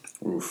you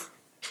go. Oof.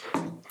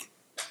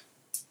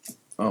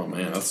 Oh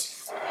man,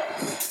 that's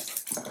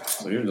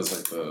so even just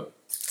like the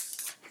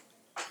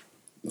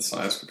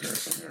size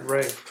comparison here.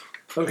 Right.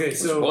 Okay,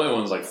 so the Chipotle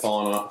one's like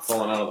falling out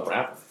of the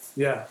wrapper.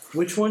 Yeah.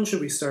 Which one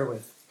should we start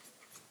with?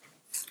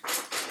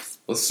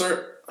 Let's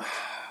start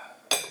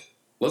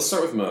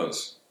with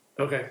Moe's.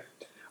 Okay.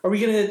 Are we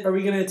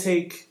gonna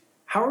take?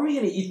 How are we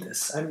gonna eat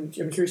this? I'm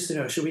curious to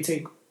know. Should we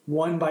take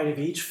one bite of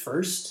each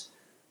first,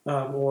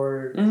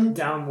 or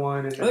down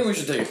one? And I think we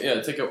should take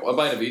a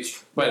bite of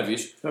each.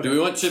 Okay. Do we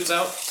want chips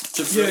out?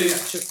 Chips yeah, ready? Yeah,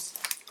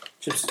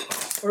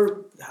 chips.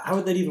 Or how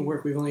would that even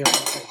work? We've only got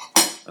one plate.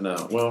 I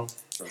know. Well.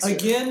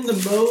 Again, the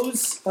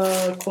Moe's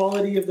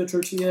quality of the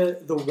tortilla,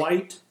 the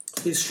white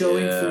is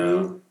showing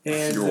through,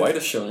 and your white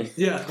is showing.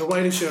 Yeah, the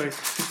white is showing,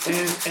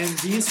 and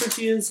these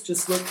tortillas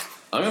just look.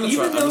 I'm just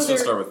gonna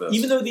start with this.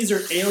 Even though these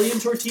are alien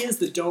tortillas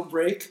that don't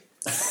break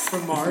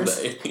from Mars,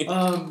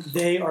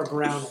 they are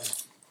brown.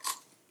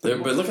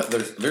 But look at they're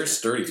very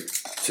sturdy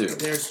too.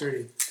 They're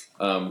sturdy.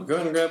 Go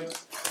ahead and grab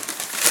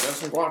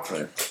some guac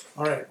there.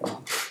 All right,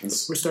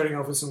 we're starting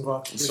off with some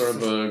guac. Let's start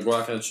with the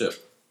guac and a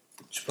chip.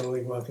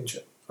 Chipotle guac and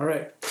chip. All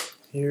right,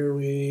 here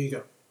we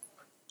go.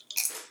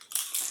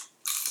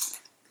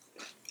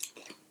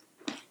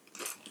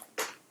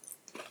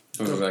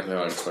 That's exactly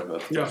how I expected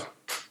that. Yeah.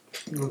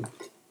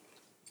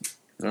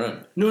 All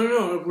right.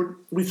 No.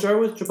 We start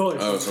with Chipotle.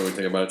 Oh, so we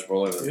take a bite of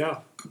Chipotle then? Yeah.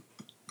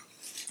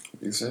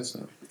 You say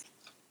so.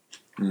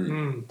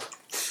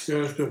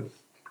 Yeah, that's good.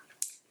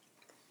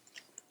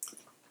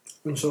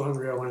 I'm so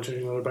hungry. I want to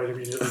take another bite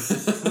immediately.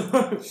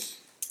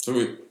 So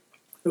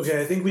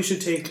Okay, I think we should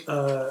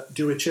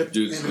do a chip.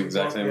 Do the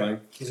exact same thing?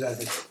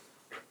 Exactly.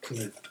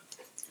 Okay.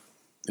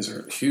 These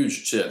are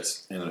huge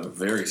chips and a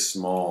very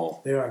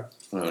small... They are.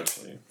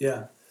 Actually.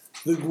 Yeah.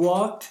 The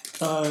guac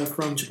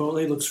from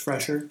Chipotle looks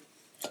fresher.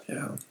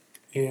 Yeah.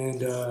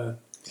 And...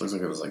 looks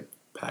like it was, like,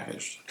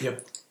 packaged.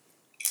 Yep.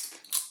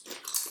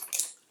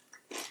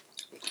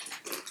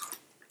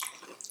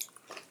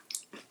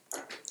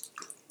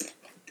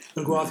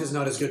 The guac is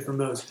not as good from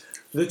those.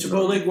 The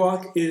Chipotle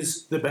guac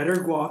is the better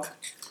guac.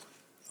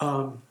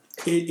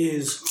 It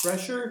is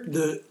fresher.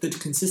 The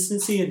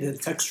consistency and the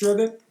texture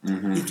of it.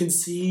 Mm-hmm. You can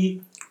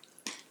see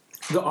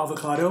the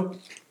avocado.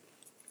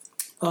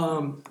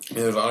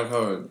 There's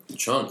avocado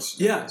chunks.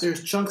 Yeah,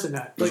 there's chunks in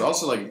that. There's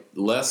also like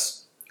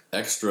less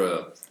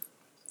extra.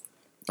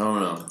 I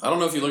don't know. I don't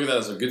know if you look at that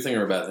as a good thing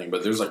or a bad thing,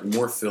 but there's like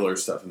more filler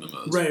stuff in the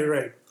Moe's.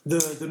 Right.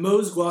 The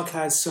Moe's guac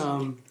has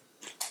some.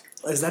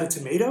 Is that a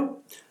tomato?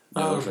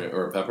 Or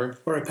a pepper.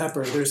 Or a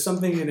pepper. There's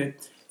something in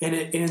it,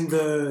 and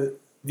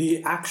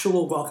the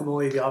actual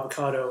guacamole, the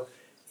avocado,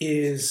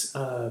 is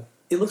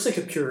it looks like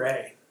a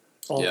puree.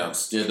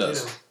 Almost, yeah, it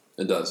does.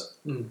 It does.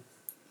 Mm.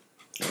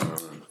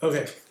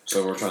 Okay.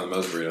 So we're trying the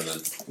Moe's burrito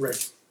then.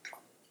 Right.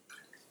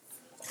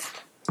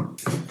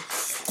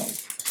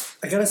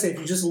 I gotta say, if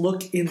you just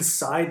look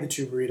inside the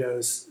two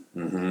burritos,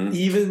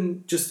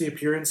 even just the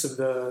appearance of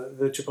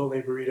the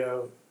Chipotle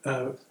burrito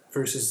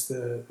versus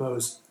the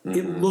Moe's,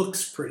 it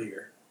looks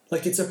prettier.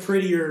 Like it's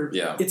prettier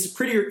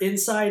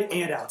inside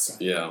and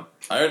outside. Yeah,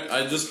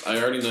 I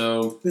already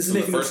know. This is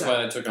from the first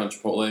bite I took on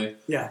Chipotle.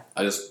 Yeah,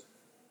 I just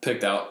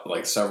picked out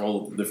like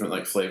several different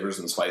like flavors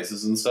and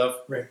spices and stuff.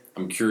 Right.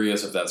 I'm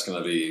curious if that's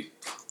going to be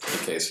the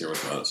case here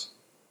with Moe's.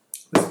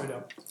 Let's find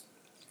out.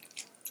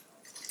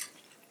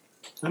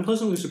 I'm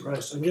pleasantly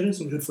surprised. I'm getting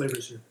some good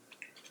flavors here.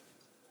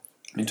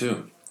 Me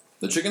too.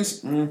 The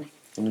chickens, I mean,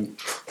 kind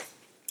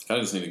of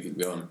just need to keep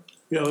going.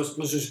 Yeah,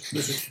 let's just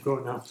keep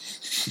going now.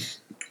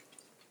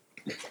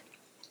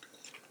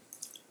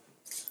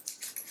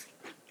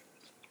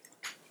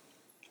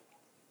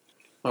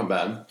 Not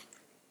bad.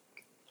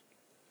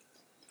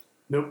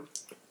 Nope.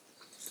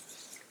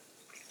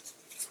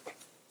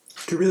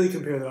 To really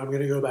compare, though, I'm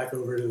going to go back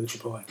over to the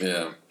Chipotle.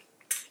 Yeah.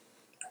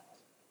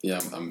 Yeah,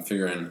 I'm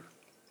figuring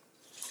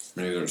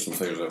maybe there's some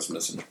flavors I was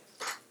missing.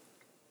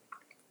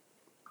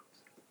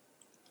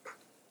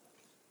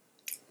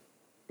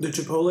 The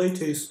Chipotle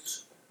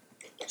tastes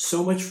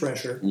so much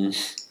fresher.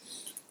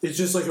 It's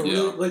just like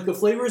the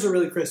flavors are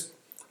really crisp.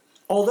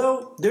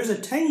 Although there's a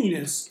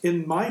tanginess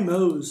in my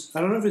Moe's, I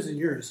don't know if it's in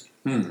yours,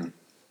 that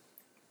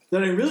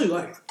I really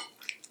like,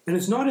 and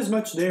it's not as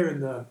much there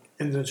in the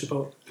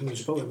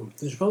Chipotle one.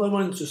 The Chipotle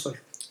one is just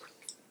like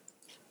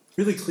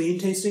really clean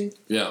tasting.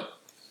 Yeah.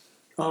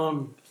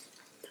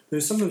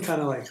 There's something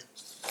kind of like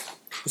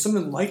there's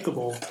something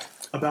likable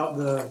about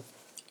the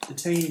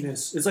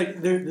tanginess. It's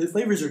like the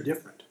flavors are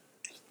different.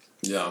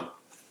 Yeah.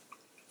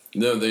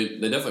 No, they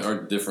definitely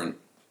are different.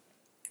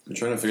 I'm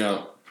trying to figure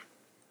out.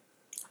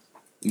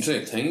 You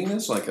say a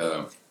tanginess, like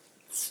a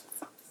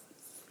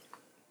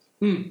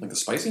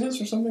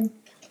spiciness or something?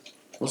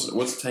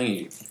 What's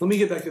tangy? Let me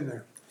get back in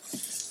there.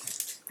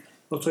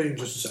 I'll tell you in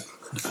just a sec.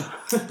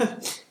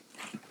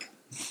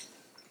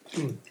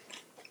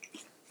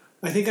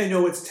 I think I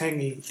know what's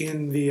tangy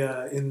in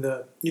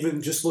the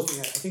even just looking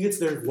at it. I think it's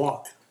their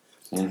guac.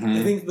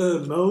 I think the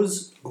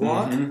Moe's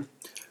guac,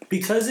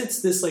 because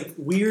it's this like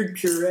weird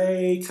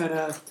puree kind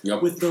of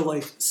with the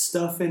like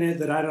stuff in it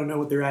that I don't know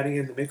what they're adding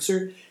in the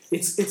mixer.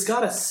 It's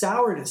got a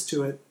sourness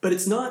to it, but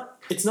it's not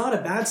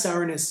a bad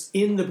sourness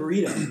in the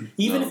burrito.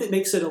 Even if it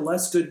makes it a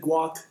less good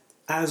guac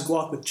as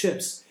guac with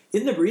chips.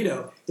 In the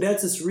burrito, it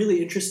adds this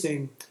really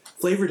interesting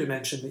flavor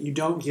dimension that you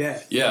don't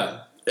get.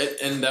 Yeah,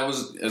 it's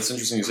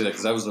interesting you say that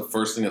because that was the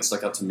first thing that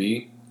stuck out to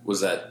me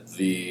was that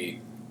the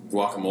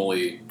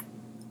guacamole.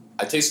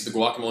 I tasted the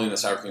guacamole and the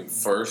sour cream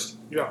first.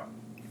 Yeah.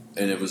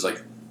 And it was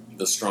like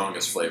the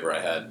strongest flavor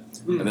I had.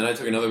 And then I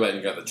took another bite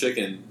and got the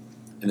chicken,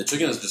 and the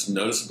chicken is just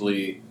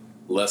noticeably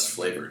less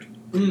flavored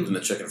than the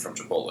chicken from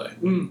Chipotle.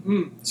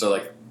 So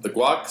like the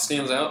guac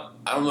stands out.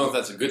 I don't know if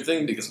that's a good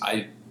thing because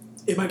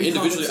it might be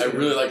individually I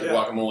really like the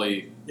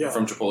guacamole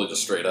from Chipotle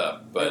just straight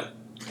up, but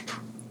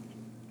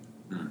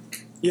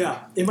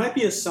yeah, it might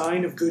be a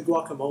sign of good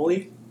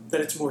guacamole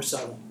that it's more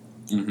subtle.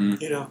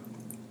 You know,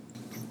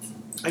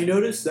 I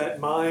noticed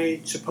that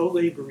my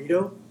Chipotle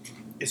burrito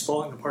is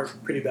falling apart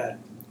pretty bad.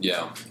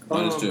 Yeah,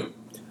 mine is too.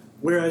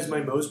 Whereas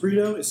my Moe's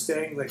burrito is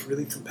staying like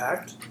really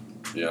compact.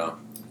 Yeah.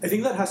 I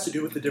think that has to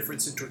do with the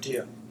difference in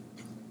tortilla.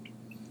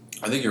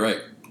 I think you're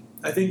right.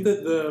 I think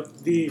that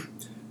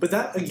but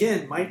that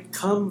again might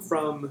come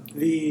from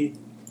the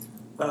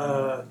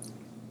fact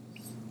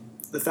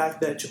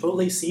that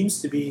Chipotle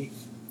seems to be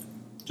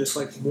just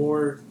like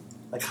more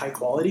like high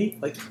quality,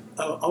 like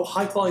a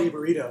high quality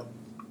burrito,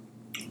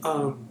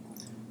 or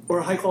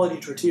a high quality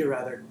tortilla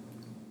rather,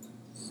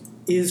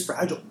 is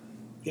fragile.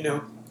 You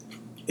know,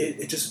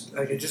 it just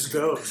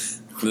goes.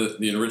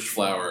 The enriched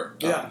flour,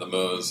 the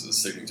Moe's is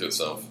sticking to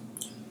itself.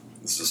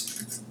 It's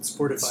just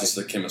fortified. It's just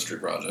a chemistry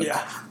project.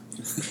 Yeah.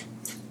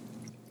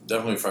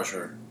 Definitely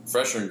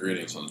fresher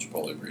ingredients on the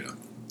Chipotle burrito.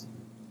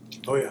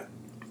 Oh yeah.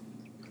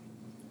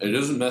 It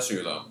isn't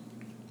messier though.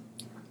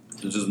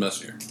 It's just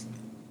messier.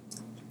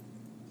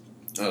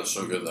 Oh, it's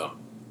so good though.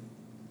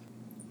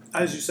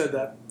 As you said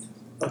that,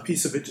 a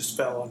piece of it just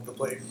fell onto the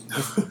plate.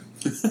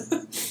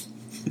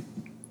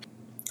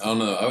 I don't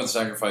know. I would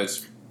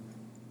sacrifice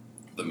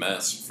the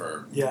mess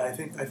for. Yeah, I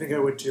think I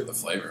would too. The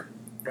flavor.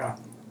 Yeah.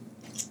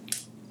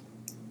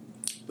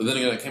 But then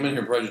again, I came in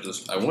here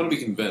prejudiced. I want to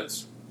be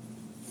convinced.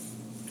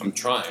 I'm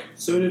trying.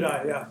 So did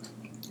I. Yeah.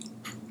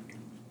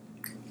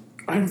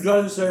 I'm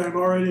glad to say I'm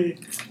already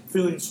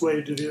feeling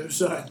swayed to the other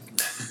side.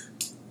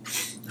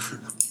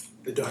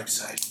 The dark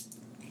side.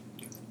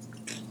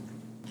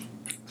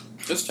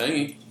 It's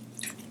tangy.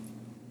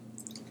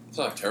 It's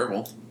not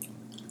terrible.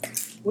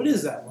 What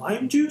is that?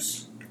 Lime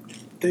juice?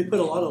 They put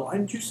a lot of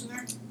lime juice in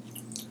there?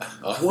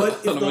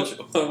 What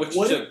if on which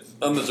chip?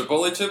 On the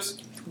Chipotle chips?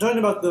 I'm talking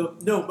about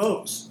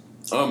Moe's.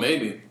 Oh,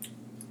 maybe.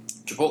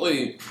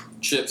 Chipotle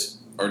chips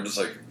are just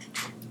like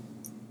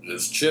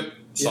just chip,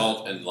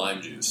 salt, and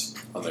lime juice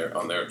on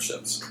their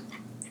chips.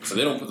 So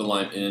they don't put the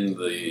lime in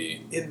the.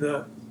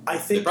 I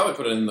think they probably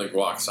put it in the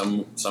guac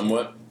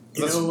somewhat.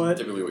 You know what?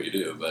 Typically what you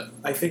do, but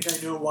I think I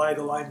know why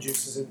the lime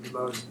juice is in the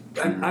Moe's.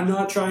 I'm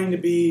not trying to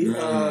be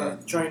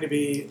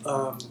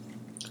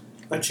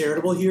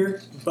uncharitable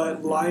here,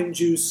 but lime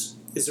juice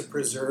is a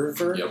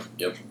preserver.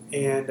 Yep.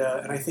 And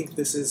I think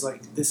this is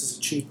a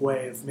cheap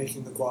way of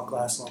making the guac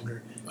last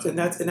longer, and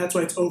that's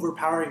why it's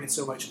overpowering it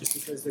so much. Is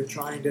because they're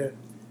trying to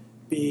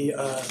be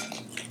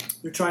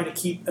they're trying to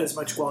keep as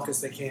much guac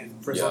as they can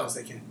for as long as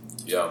they can.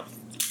 Yeah.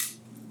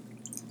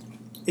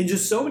 In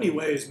just so many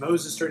ways,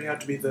 Moe's is turning out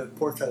to be the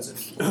poor cousin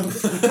of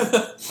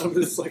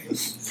this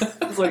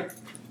like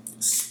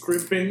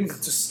scrimping,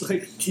 just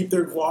like keep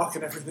their guac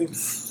and everything.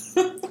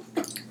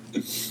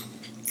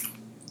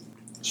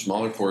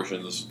 Smaller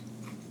portions.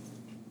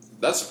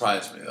 That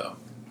surprised me though.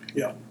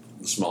 Yeah.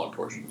 The smaller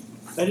portion.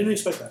 I didn't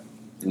expect that.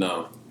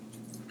 No.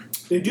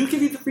 They do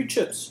give you the free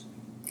chips.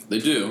 They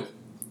do.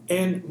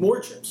 And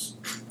more chips,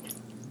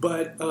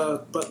 but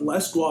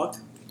less guac.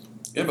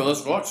 Yeah, but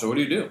less guac. So what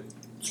do you do?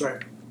 That's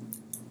right.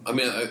 I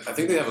mean, I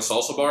think they have a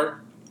salsa bar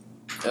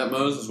at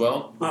Moe's as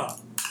well. Oh.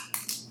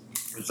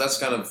 Which that's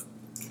kind of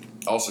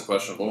also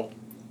questionable.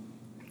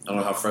 I don't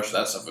know how fresh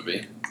that stuff would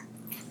be.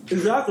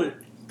 Exactly.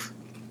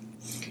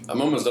 I'm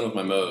almost done with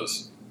my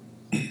Moe's.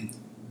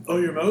 Oh,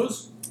 your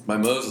Moe's? My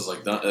Moe's is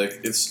like done.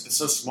 It's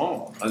so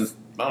small. I don't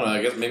know.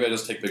 I guess maybe I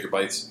just take bigger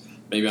bites.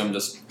 Maybe I'm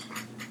just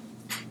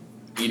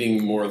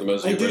eating more of the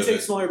Moe's. I do take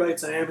smaller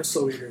bites. I am a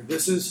slow eater.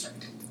 This is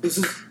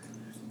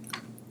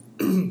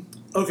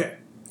okay.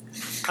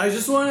 I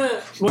just want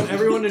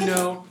everyone to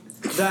know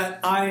that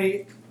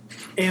I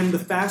am the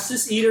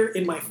fastest eater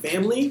in my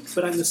family,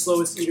 but I'm the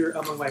slowest eater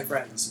among my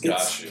friends.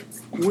 Got you.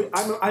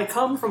 I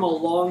come from a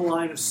long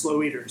line of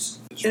slow eaters,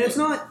 and it's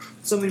not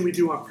something we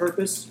do on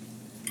purpose.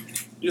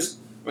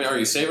 Are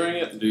you savoring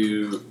it? Do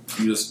you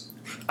just?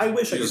 I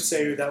wish I could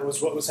say that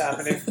was what was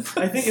happening.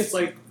 I think it's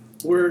like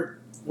we're.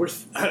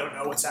 I don't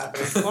know what's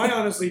happening. I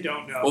honestly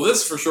don't know. Well,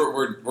 this for sure.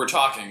 We're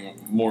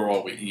talking more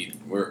while we eat.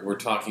 We're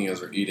talking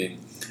as we're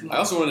eating. I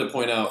also wanted to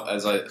point out,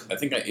 as I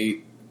think I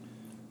ate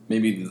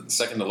maybe the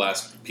second to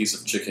last piece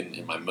of chicken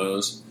in my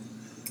Moe's.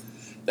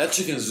 That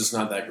chicken is just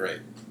not that great.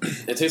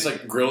 It tastes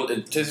like grilled.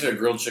 It tastes like a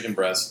grilled chicken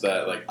breast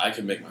that like I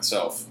could make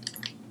myself,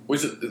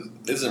 which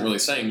isn't really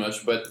saying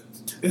much, but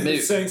maybe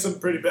it's saying something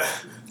pretty bad.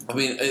 I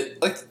mean,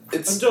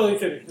 it's. I'm totally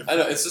kidding. I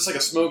know it's just like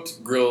a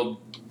smoked grilled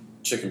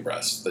chicken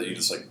breast that you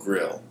just like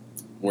grill.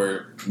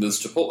 Where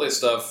this Chipotle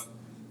stuff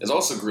is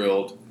also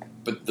grilled,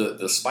 but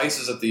the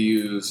spices that they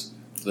use,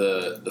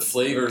 the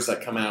flavors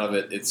that come out of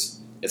it,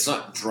 it's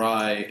not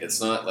dry.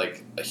 It's not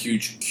like a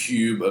huge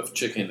cube of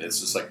chicken. It's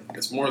just like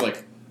it's more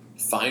like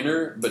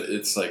finer, but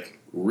it's like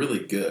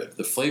really good.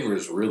 The flavor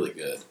is really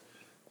good.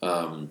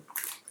 And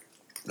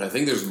I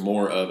think there's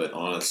more of it,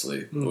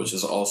 honestly, which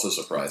is also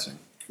surprising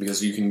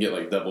because you can get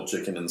like double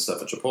chicken and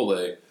stuff at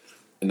Chipotle,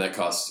 and that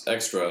costs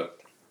extra.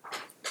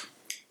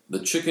 The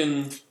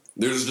chicken,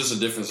 there's just a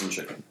difference in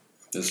chicken.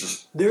 It's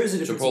just there is a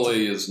difference. Chipotle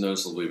is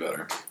noticeably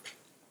better.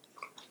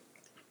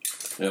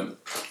 Yep.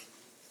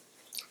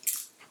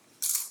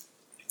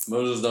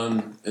 Moe's is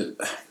done. I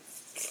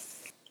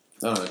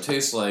don't know. It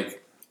tastes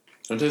like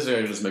I just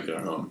make it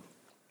at home.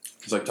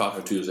 It's like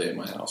Taco Tuesday at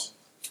my house.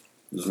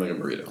 Just make a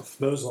burrito.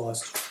 Moe's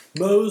lost.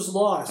 Moe's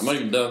lost. I'm not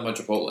even done with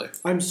my Chipotle.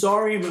 I'm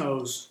sorry,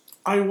 Moe's.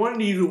 I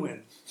wanted you to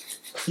win.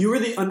 You were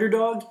the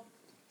underdog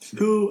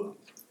who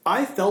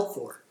I felt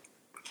for.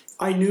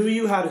 I knew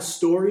you had a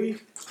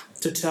story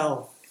to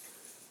tell.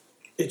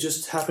 It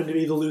just happened to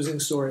be the losing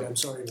story. I'm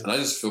sorry, Moe's. And I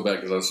just feel bad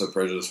because I was so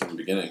prejudiced from the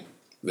beginning.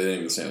 They didn't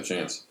even stand a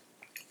chance.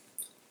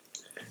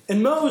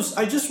 And Moe's,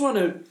 I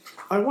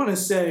want to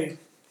say,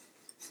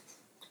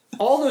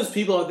 all those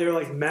people out there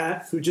like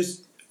Matt who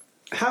just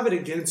have it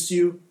against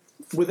you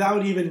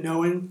without even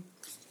knowing,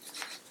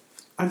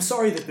 I'm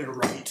sorry that they're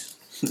right.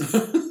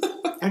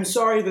 I'm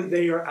sorry that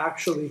they are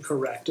actually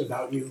correct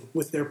about you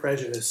with their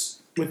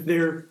prejudice, with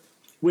their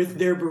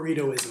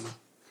burritoism.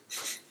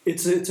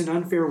 It's an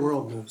unfair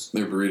world, Moose.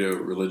 Their burrito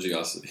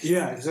religiosity.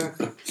 Yeah,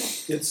 exactly.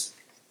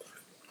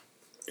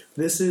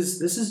 This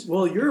is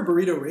well, you're a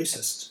burrito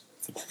racist.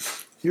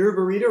 You're a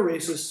burrito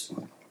racist,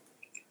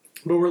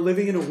 but we're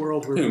living in a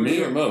world where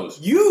me or Mose?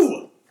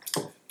 You.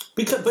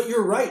 But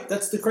you're right.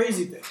 That's the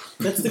crazy thing.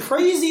 That's the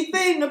crazy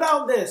thing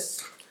about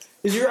this.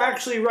 Is you're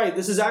actually right.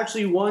 This is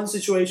actually one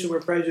situation where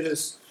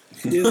prejudice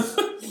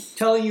is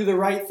telling you the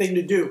right thing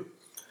to do.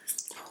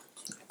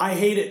 I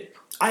hate it.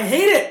 I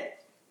hate it.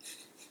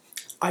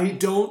 I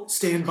don't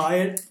stand by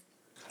it.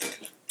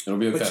 It'll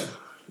be okay.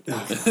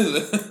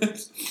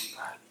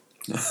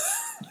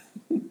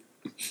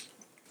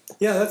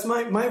 Yeah, that's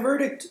my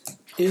verdict.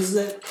 Is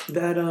that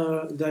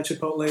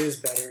Chipotle is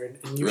better,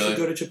 and you should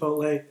go to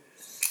Chipotle.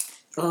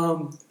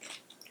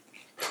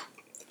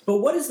 But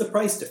what is the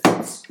price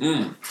difference?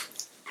 No,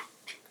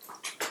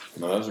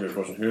 that's a good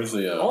question. Here's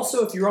the.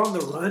 Also, if you're on the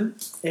run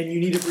and you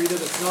need a burrito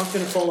that's not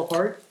going to fall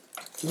apart,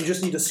 and you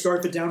just need to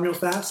scarf it down real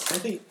fast, I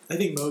think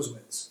Moe's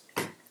wins.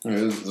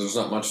 There's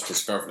not much to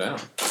scarf down.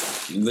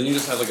 And then you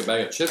just have like a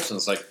bag of chips, and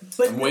it's like,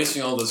 I'm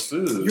wasting all this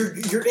food.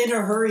 You're in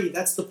a hurry.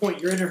 That's the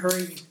point. You're in a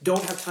hurry. You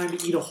don't have time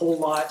to eat a whole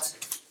lot.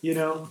 You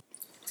know.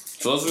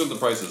 So let's look at the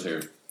prices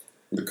here.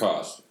 The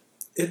cost.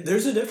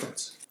 There's a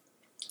difference.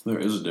 There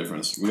is a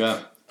difference. We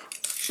got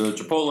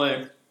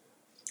Chipotle,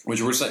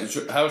 which we're saying.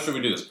 How should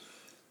we do this?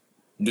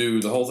 Do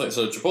the whole thing.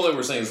 So Chipotle,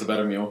 we're saying is the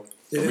better meal.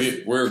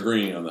 We're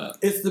agreeing on that.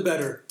 It's the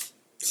better.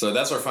 So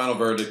that's our final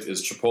verdict: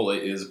 is Chipotle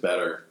is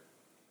better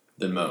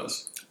than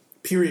Moe's.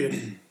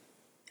 Period.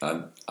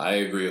 I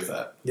agree with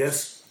that.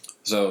 Yes.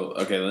 So,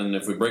 okay, then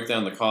if we break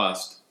down the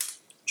cost,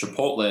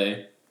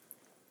 Chipotle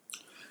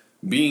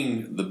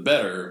being the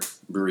better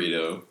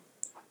burrito,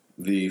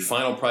 the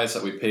final price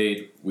that we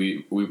paid,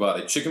 we bought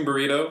a chicken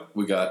burrito,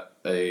 we got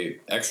a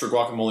extra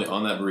guacamole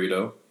on that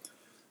burrito,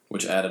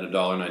 which added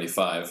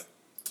 $1.95,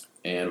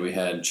 and we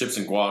had chips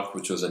and guac,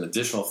 which was an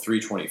additional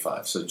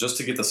 $3.25. So just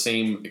to get the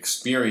same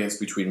experience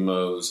between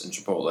Moe's and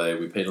Chipotle,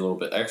 we paid a little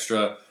bit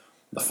extra.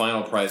 The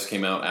final price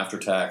came out after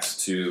tax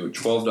to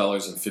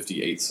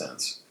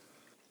 $12.58.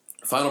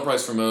 Final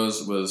price for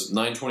Moe's was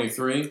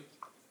 $9.23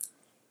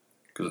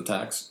 because of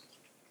tax.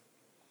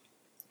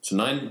 So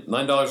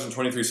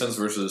 $9.23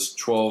 versus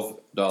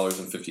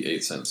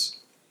 $12.58.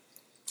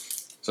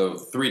 So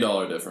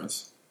 $3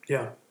 difference.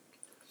 Yeah.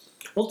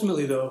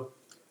 Ultimately, though,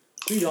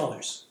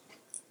 $3.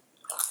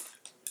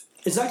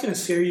 Is that going to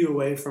scare you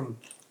away from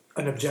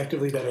an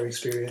objectively better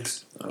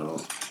experience? I don't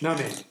know. Not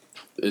me.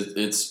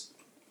 It's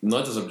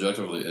not just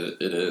objectively,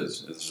 it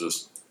is. It's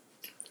just...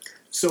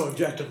 So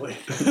objectively.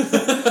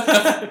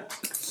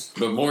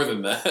 But more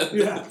than that.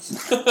 Yeah.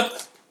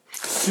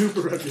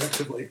 Super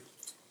objectively.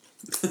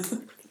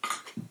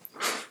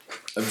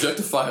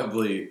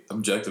 Objectively.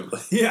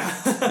 Yeah.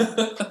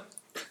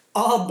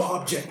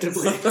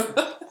 Objectively.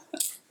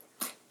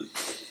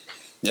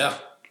 Yeah.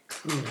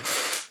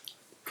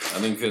 I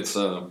think it's,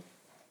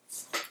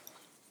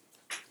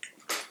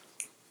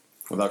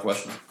 without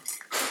question.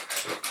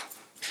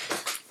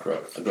 I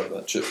grabbed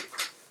that chip.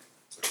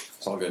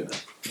 It's all good, man.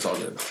 It's all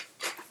good.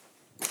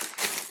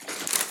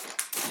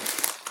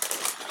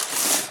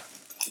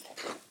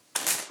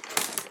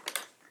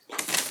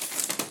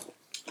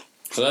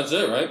 So that's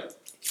it, right?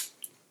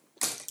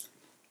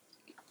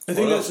 I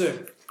think that's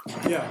it.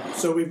 Yeah.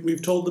 So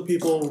we've told the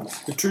people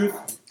the truth.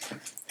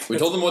 We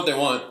told them what they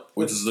want,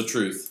 which is the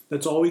truth.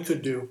 That's all we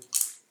could do.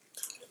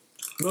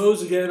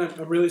 Moe's, again,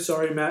 I'm really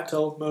sorry. Matt,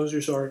 tell Moe's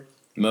you're sorry.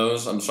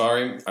 Moe's, I'm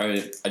sorry.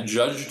 I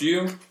judged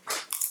you.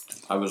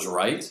 I was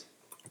right.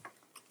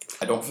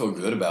 I don't feel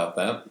good about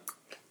that.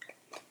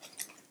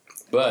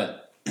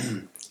 But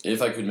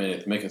if I could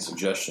make a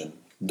suggestion,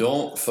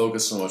 don't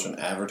focus so much on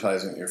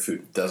advertising that your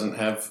food doesn't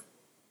have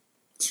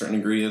certain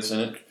ingredients in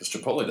it, because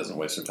Chipotle doesn't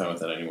waste their time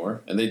with that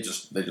anymore, and they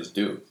just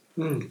do.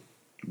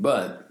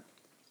 But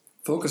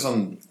focus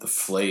on the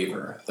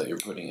flavor that you're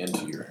putting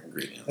into your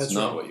ingredients, That's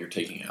not right. what you're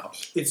taking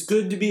out. It's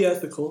good to be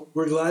ethical.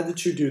 We're glad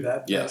that you do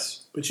that.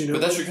 Yes. But you know,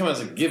 But that should come as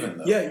a given,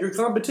 though. Yeah, your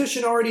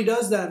competition already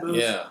does that, Moe's.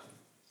 Yeah.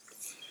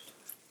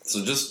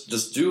 So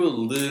just do a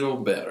little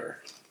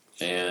better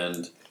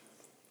and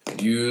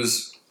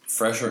use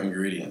fresher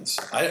ingredients.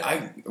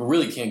 I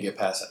really can't get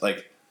past that.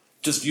 Like,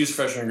 just use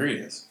fresher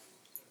ingredients.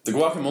 The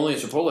guacamole at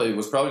Chipotle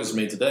was probably just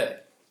made today.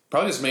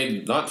 Probably just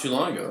made not too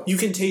long ago. You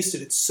can taste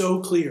it. It's so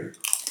clear.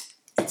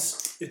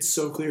 It's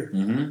so clear.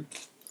 Mm-hmm.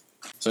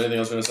 So anything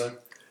else you want to say?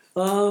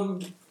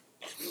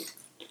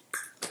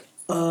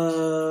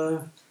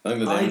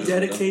 I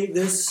dedicate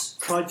this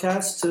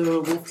podcast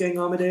to Wolfgang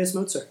Amadeus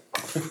Mozart.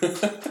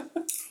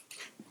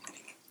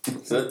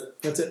 That's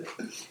it? That's it.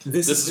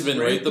 This has been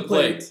Rate the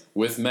Plate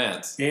with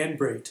Matt and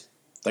Brait.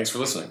 Thanks for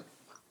listening.